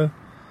that's the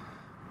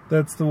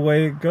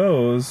way it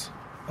goes.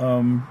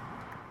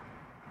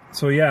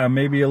 So yeah,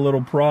 maybe a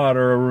little prod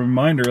or a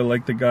reminder,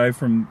 like the guy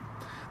from...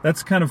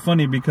 That's kind of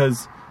funny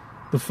because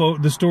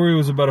the story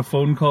was about a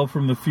phone call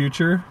from the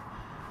future,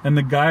 and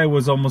the guy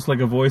was almost like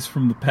a voice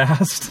from the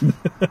past.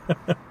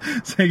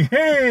 Saying,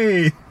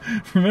 hey,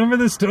 remember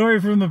the story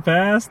from the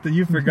past that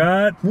you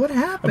forgot? What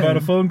happened? About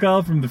a phone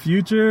call from the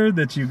future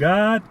that you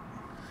got?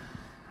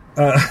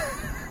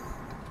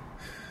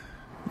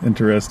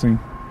 Interesting.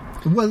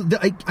 Well,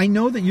 I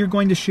know that you're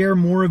going to share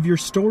more of your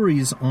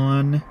stories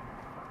on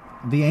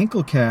the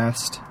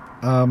Anklecast.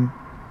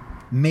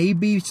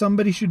 Maybe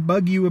somebody should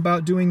bug you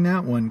about doing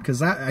that one,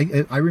 because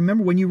I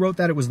remember when you wrote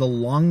that, it was the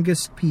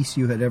longest piece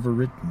you had ever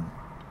written.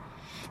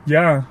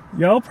 Yeah,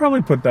 I'll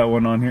probably put that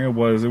one on here. It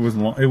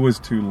was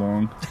too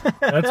long.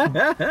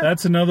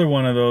 That's another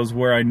one of those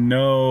where I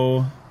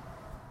know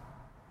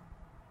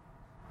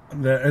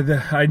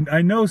that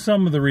I know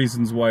some of the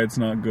reasons why it's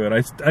not good.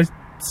 I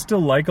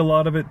still like a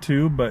lot of it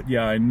too, but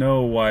yeah, I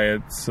know why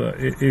it's.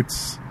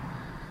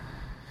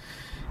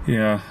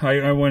 Yeah,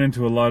 I went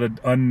into a lot of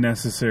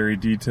unnecessary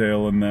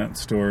detail in that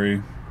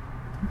story.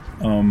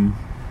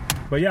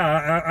 But yeah,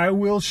 I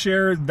will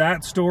share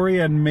that story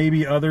and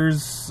maybe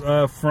others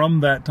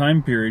from that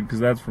time period, because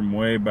that's from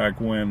way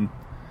back when.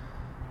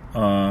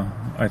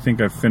 I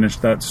think I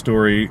finished that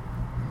story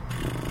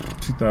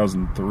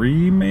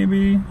 2003,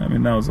 maybe? I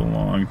mean, that was a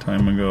long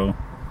time ago.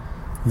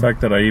 The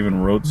fact that I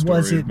even wrote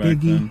stories was it, back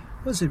Biggie? then.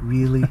 Was it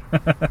really?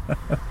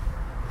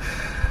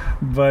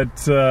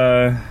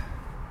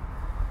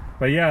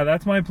 But yeah,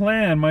 that's my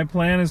plan. My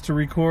plan is to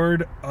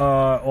record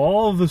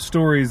all of the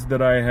stories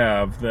that I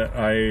have that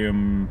I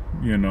am,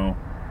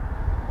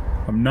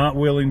 I'm not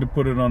willing to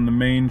put it on the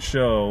main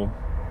show.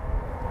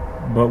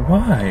 But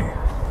why?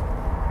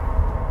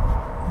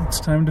 It's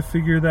time to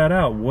figure that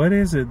out. What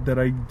is it that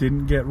I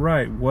didn't get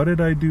right? What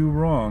did I do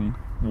wrong?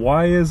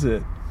 Why is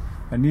it?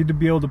 I need to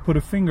be able to put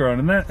a finger on it.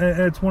 And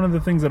that's one of the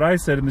things that I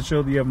said in the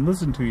show that you haven't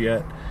listened to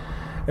yet,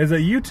 is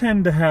that you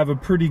tend to have a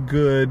pretty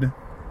good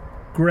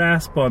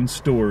grasp on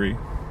story.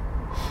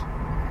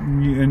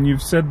 And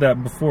you've said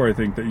that before, I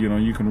think, that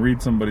you can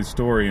read somebody's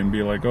story and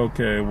be like,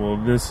 okay, well,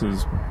 this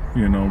is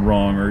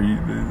wrong,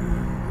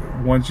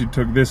 or once you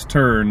took this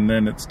turn,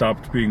 then it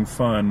stopped being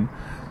fun,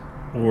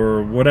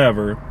 or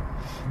whatever.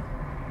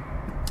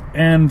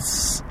 And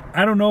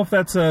I don't know if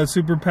that's a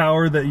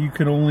superpower that you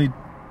can only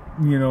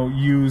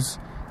use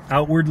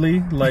outwardly,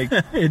 like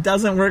it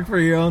doesn't work for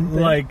your own thing.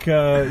 Like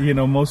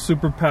most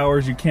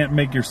superpowers, you can't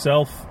make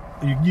yourself.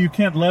 You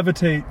can't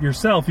levitate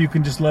yourself. You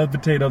can just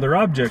levitate other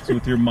objects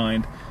with your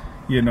mind.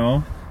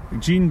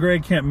 Jean Grey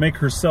can't make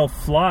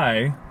herself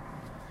fly,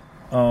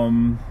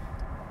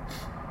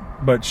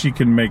 but she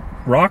can make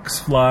rocks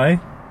fly.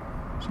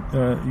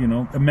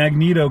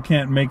 Magneto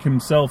can't make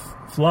himself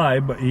fly,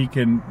 but he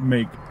can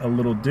make a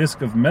little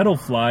disc of metal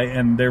fly,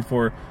 and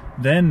therefore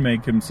then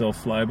make himself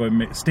fly by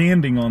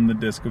standing on the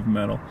disc of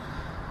metal,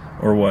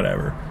 or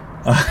whatever.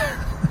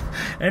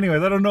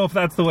 Anyways, I don't know if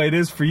that's the way it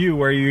is for you,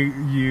 where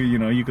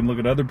you can look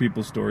at other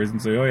people's stories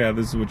and say, oh yeah,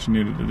 this is what you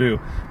needed to do.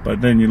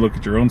 But then you look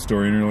at your own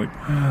story and you're like,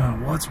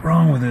 what's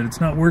wrong with it? It's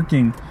not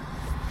working.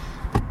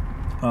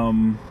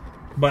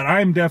 But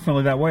I'm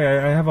definitely that way.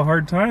 I have a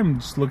hard time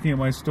just looking at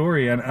my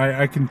story, and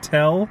I can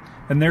tell.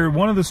 And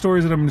one of the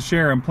stories that I'm going to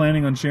share, I'm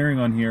planning on sharing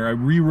on here, I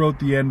rewrote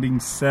the ending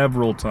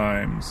several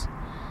times.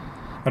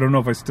 I don't know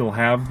if I still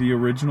have the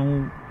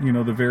original,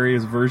 the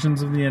various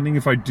versions of the ending.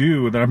 If I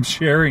do, then I'm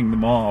sharing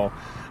them all.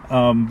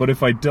 But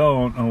if I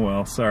don't, oh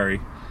well,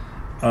 sorry.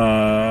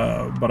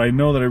 But I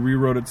know that I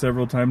rewrote it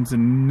several times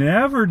and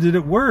never did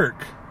it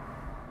work.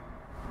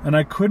 And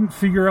I couldn't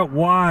figure out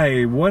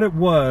what it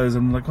was.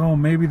 I'm like, oh,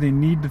 maybe they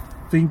need to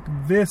think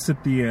this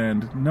at the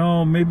end.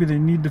 No, maybe they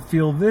need to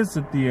feel this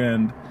at the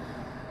end.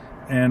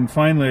 And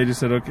finally I just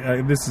said,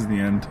 okay, this is the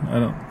end.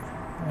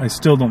 I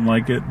still don't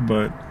like it,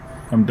 but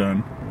I'm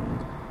done.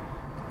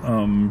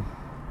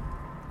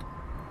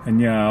 And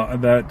yeah,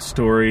 that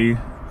story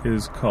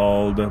is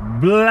called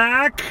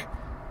Black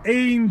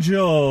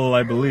Angel,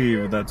 I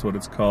believe that's what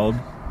it's called.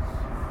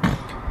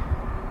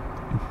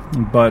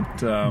 But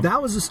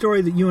that was a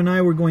story that you and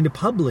I were going to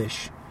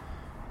publish.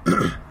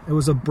 It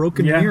was a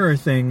broken mirror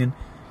thing,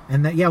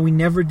 and that we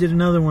never did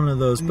another one of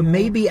those. But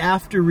maybe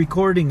after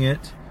recording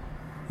it,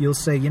 you'll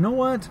say, you know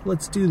what?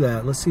 Let's do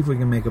that. Let's see if we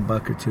can make $1 or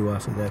 $2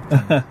 off of that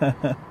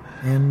thing.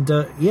 And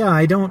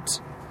I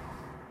don't.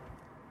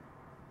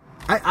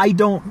 I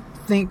don't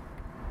think.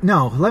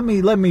 No, let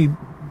me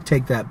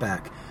take that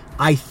back.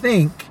 I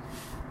think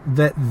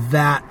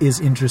that is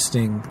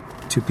interesting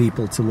to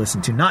people to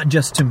listen to, not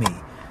just to me.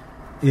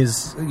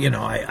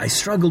 I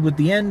struggled with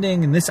the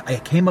ending, and I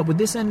came up with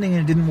this ending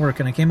and it didn't work,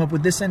 and I came up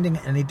with this ending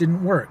and it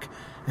didn't work.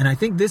 And I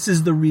think this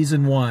is the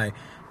reason why.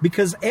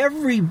 Because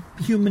every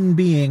human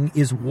being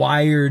is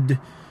wired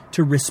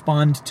to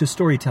respond to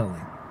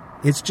storytelling.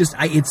 It's just,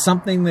 it's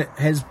something that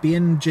has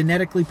been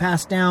genetically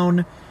passed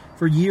down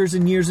for years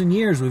and years and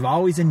years. We've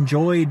always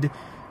enjoyed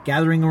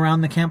gathering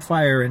around the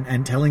campfire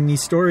and telling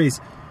these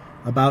stories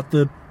about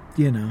the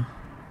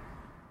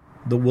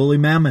woolly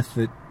mammoth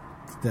that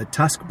the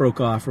tusk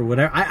broke off or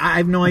whatever. I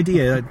have no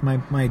idea.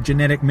 My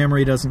genetic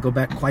memory doesn't go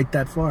back quite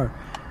that far.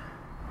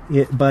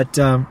 But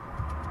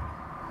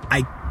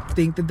I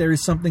think that there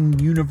is something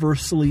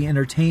universally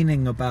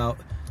entertaining about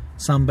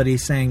somebody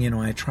saying,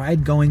 I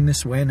tried going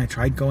this way and I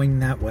tried going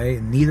that way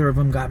and neither of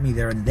them got me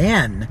there. And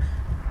then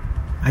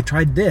I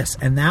tried this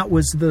and that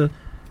was the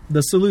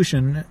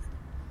solution.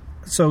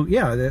 So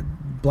yeah, the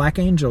Black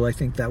Angel, I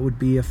think that would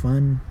be a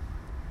fun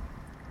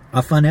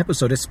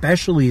episode,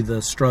 especially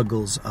the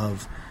struggles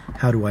of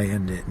how do I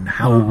end it and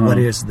what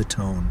is the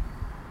tone.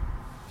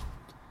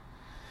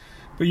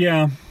 But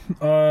yeah,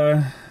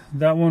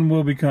 that one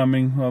will be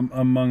coming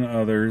among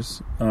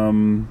others.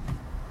 And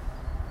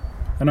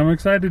I'm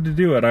excited to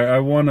do it. I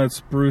want to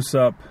spruce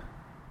up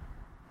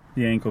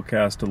the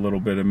Anklecast a little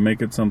bit and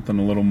make it something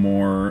a little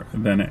more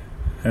than it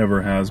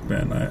ever has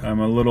been. I'm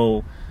a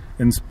little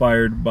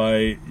inspired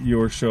by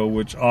your show,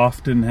 which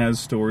often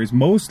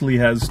mostly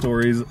has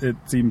stories, it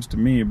seems to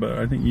me, but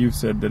I think you've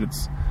said that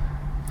it's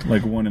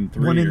like 1 in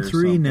 3 1 in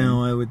 3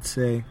 now, I would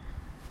say.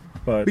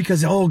 But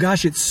because, oh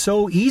gosh, it's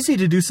so easy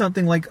to do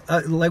something like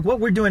what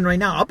we're doing right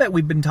now. I'll bet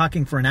we've been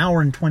talking for an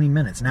hour and 20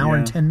 minutes, an hour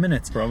and 10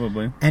 minutes.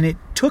 Probably. And it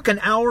took an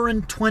hour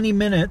and 20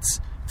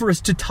 minutes for us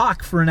to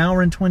talk for an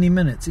hour and 20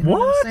 minutes. You know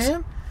what I'm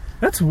saying?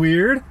 That's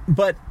weird.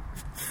 But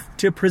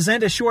to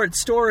present a short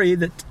story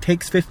that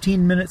takes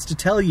 15 minutes to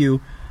tell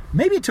you,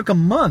 maybe it took a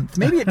month,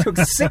 maybe it took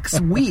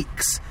 6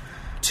 weeks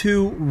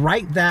to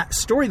write that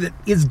story that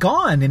is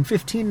gone in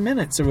 15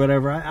 minutes or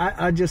whatever.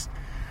 I just...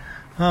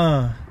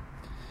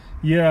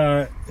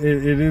 Yeah,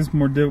 it is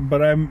more difficult,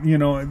 but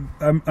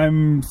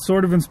I'm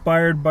sort of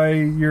inspired by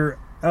your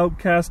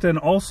Outcast and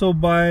also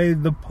by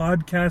the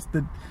podcast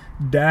that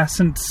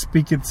doesn't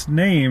speak its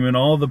name and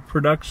all the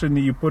production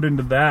that you put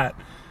into that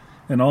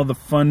and all the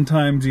fun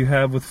times you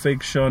have with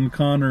fake Sean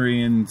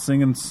Connery and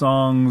singing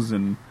songs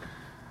and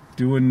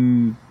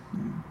doing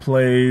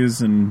plays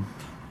and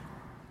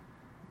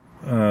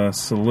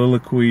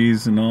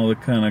soliloquies and all the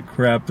kind of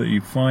crap that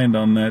you find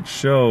on that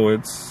show.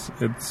 It's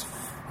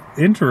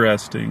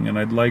interesting, and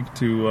I'd like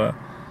to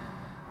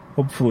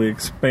hopefully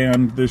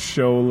expand this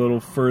show a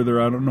little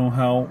further. I don't know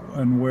how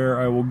and where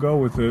I will go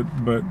with it,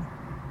 but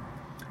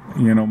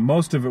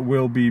most of it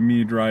will be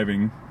me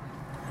driving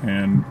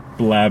and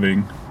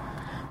blabbing.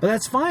 But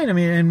that's fine. I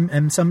mean,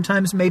 and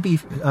sometimes maybe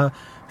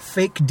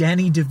fake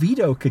Danny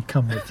DeVito could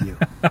come with you.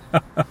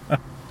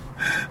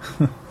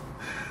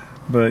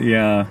 But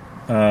yeah,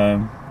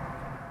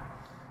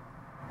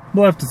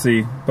 we'll have to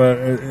see. But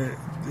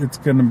it's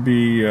going to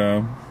be...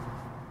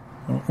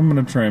 I'm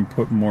going to try and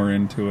put more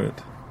into it.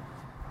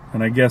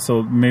 And I guess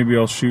I'll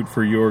shoot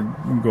for your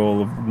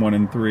goal of 1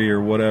 in 3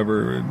 or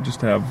whatever. And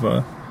just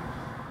have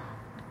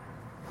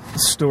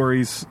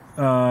stories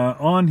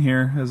on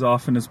here as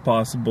often as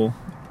possible.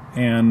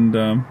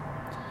 And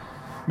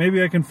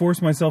maybe I can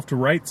force myself to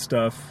write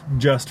stuff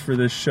just for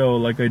this show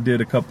like I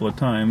did a couple of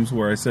times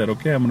where I said,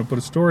 okay, I'm going to put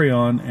a story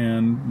on.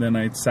 And then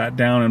I sat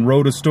down and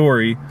wrote a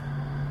story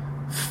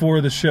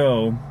for the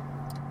show.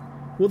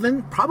 Well,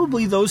 then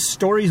probably those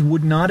stories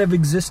would not have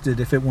existed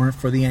if it weren't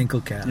for the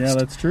Anklecast. Yeah,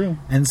 that's true.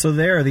 And so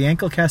the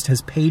Anklecast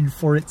has paid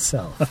for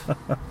itself.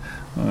 I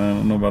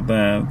don't know about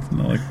that. It's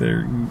not like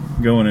they're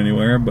going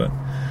anywhere, but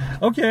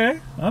okay,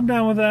 I'm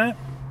down with that.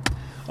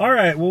 All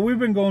right, well, we've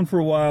been going for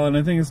a while, and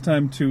I think it's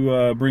time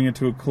to bring it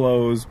to a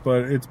close,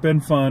 but it's been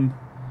fun.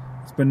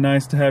 It's been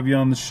nice to have you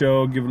on the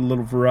show. Give it a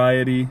little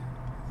variety.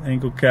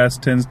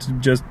 Anklecast tends to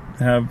just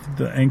have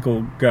the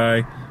ankle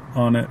guy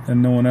on it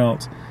and no one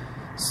else.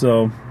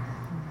 So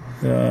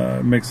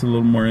it makes it a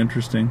little more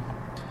interesting.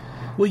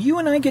 Well, you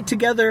and I get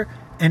together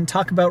and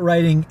talk about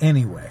writing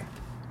anyway.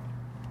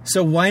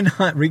 So why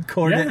not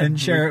record it and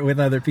share it with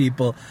other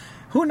people?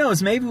 Who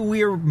knows? Maybe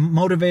we are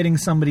motivating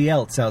somebody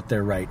else out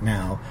there right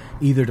now,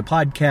 either to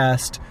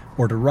podcast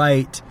or to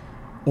write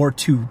or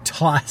to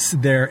toss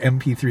their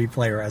MP3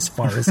 player as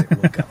far as it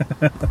will go.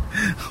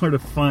 Or to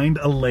find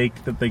a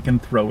lake that they can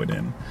throw it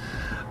in.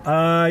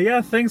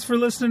 Thanks for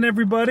listening,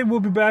 everybody. We'll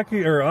be back,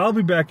 or I'll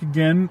be back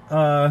again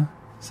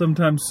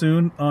sometime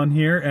soon on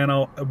here,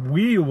 and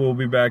we will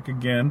be back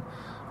again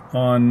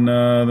on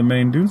the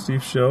main Dune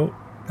Steve show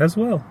as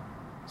well.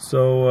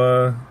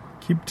 So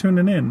keep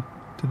tuning in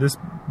to this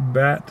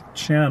Bat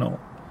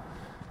channel.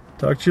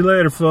 Talk to you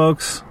later,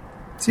 folks.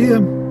 See ya.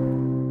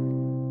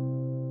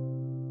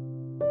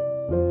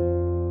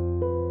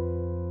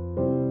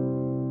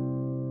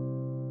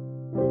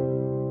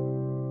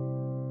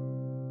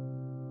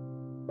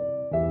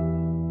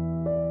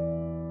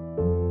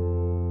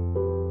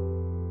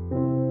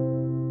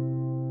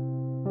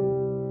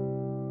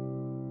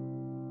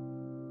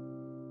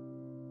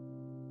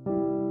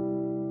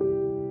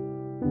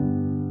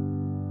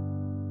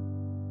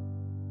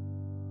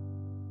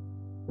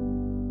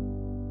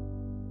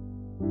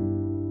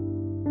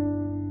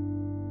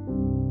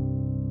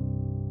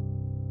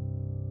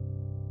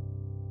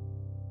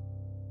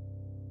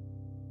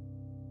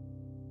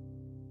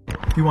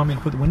 You want me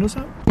to put the windows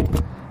up?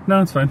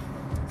 No, it's fine.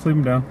 Let's leave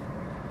them down.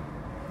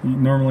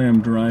 Normally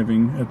I'm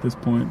driving at this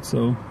point,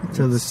 so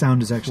the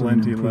sound is actually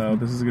plenty loud.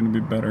 This is going to be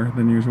better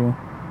than usual.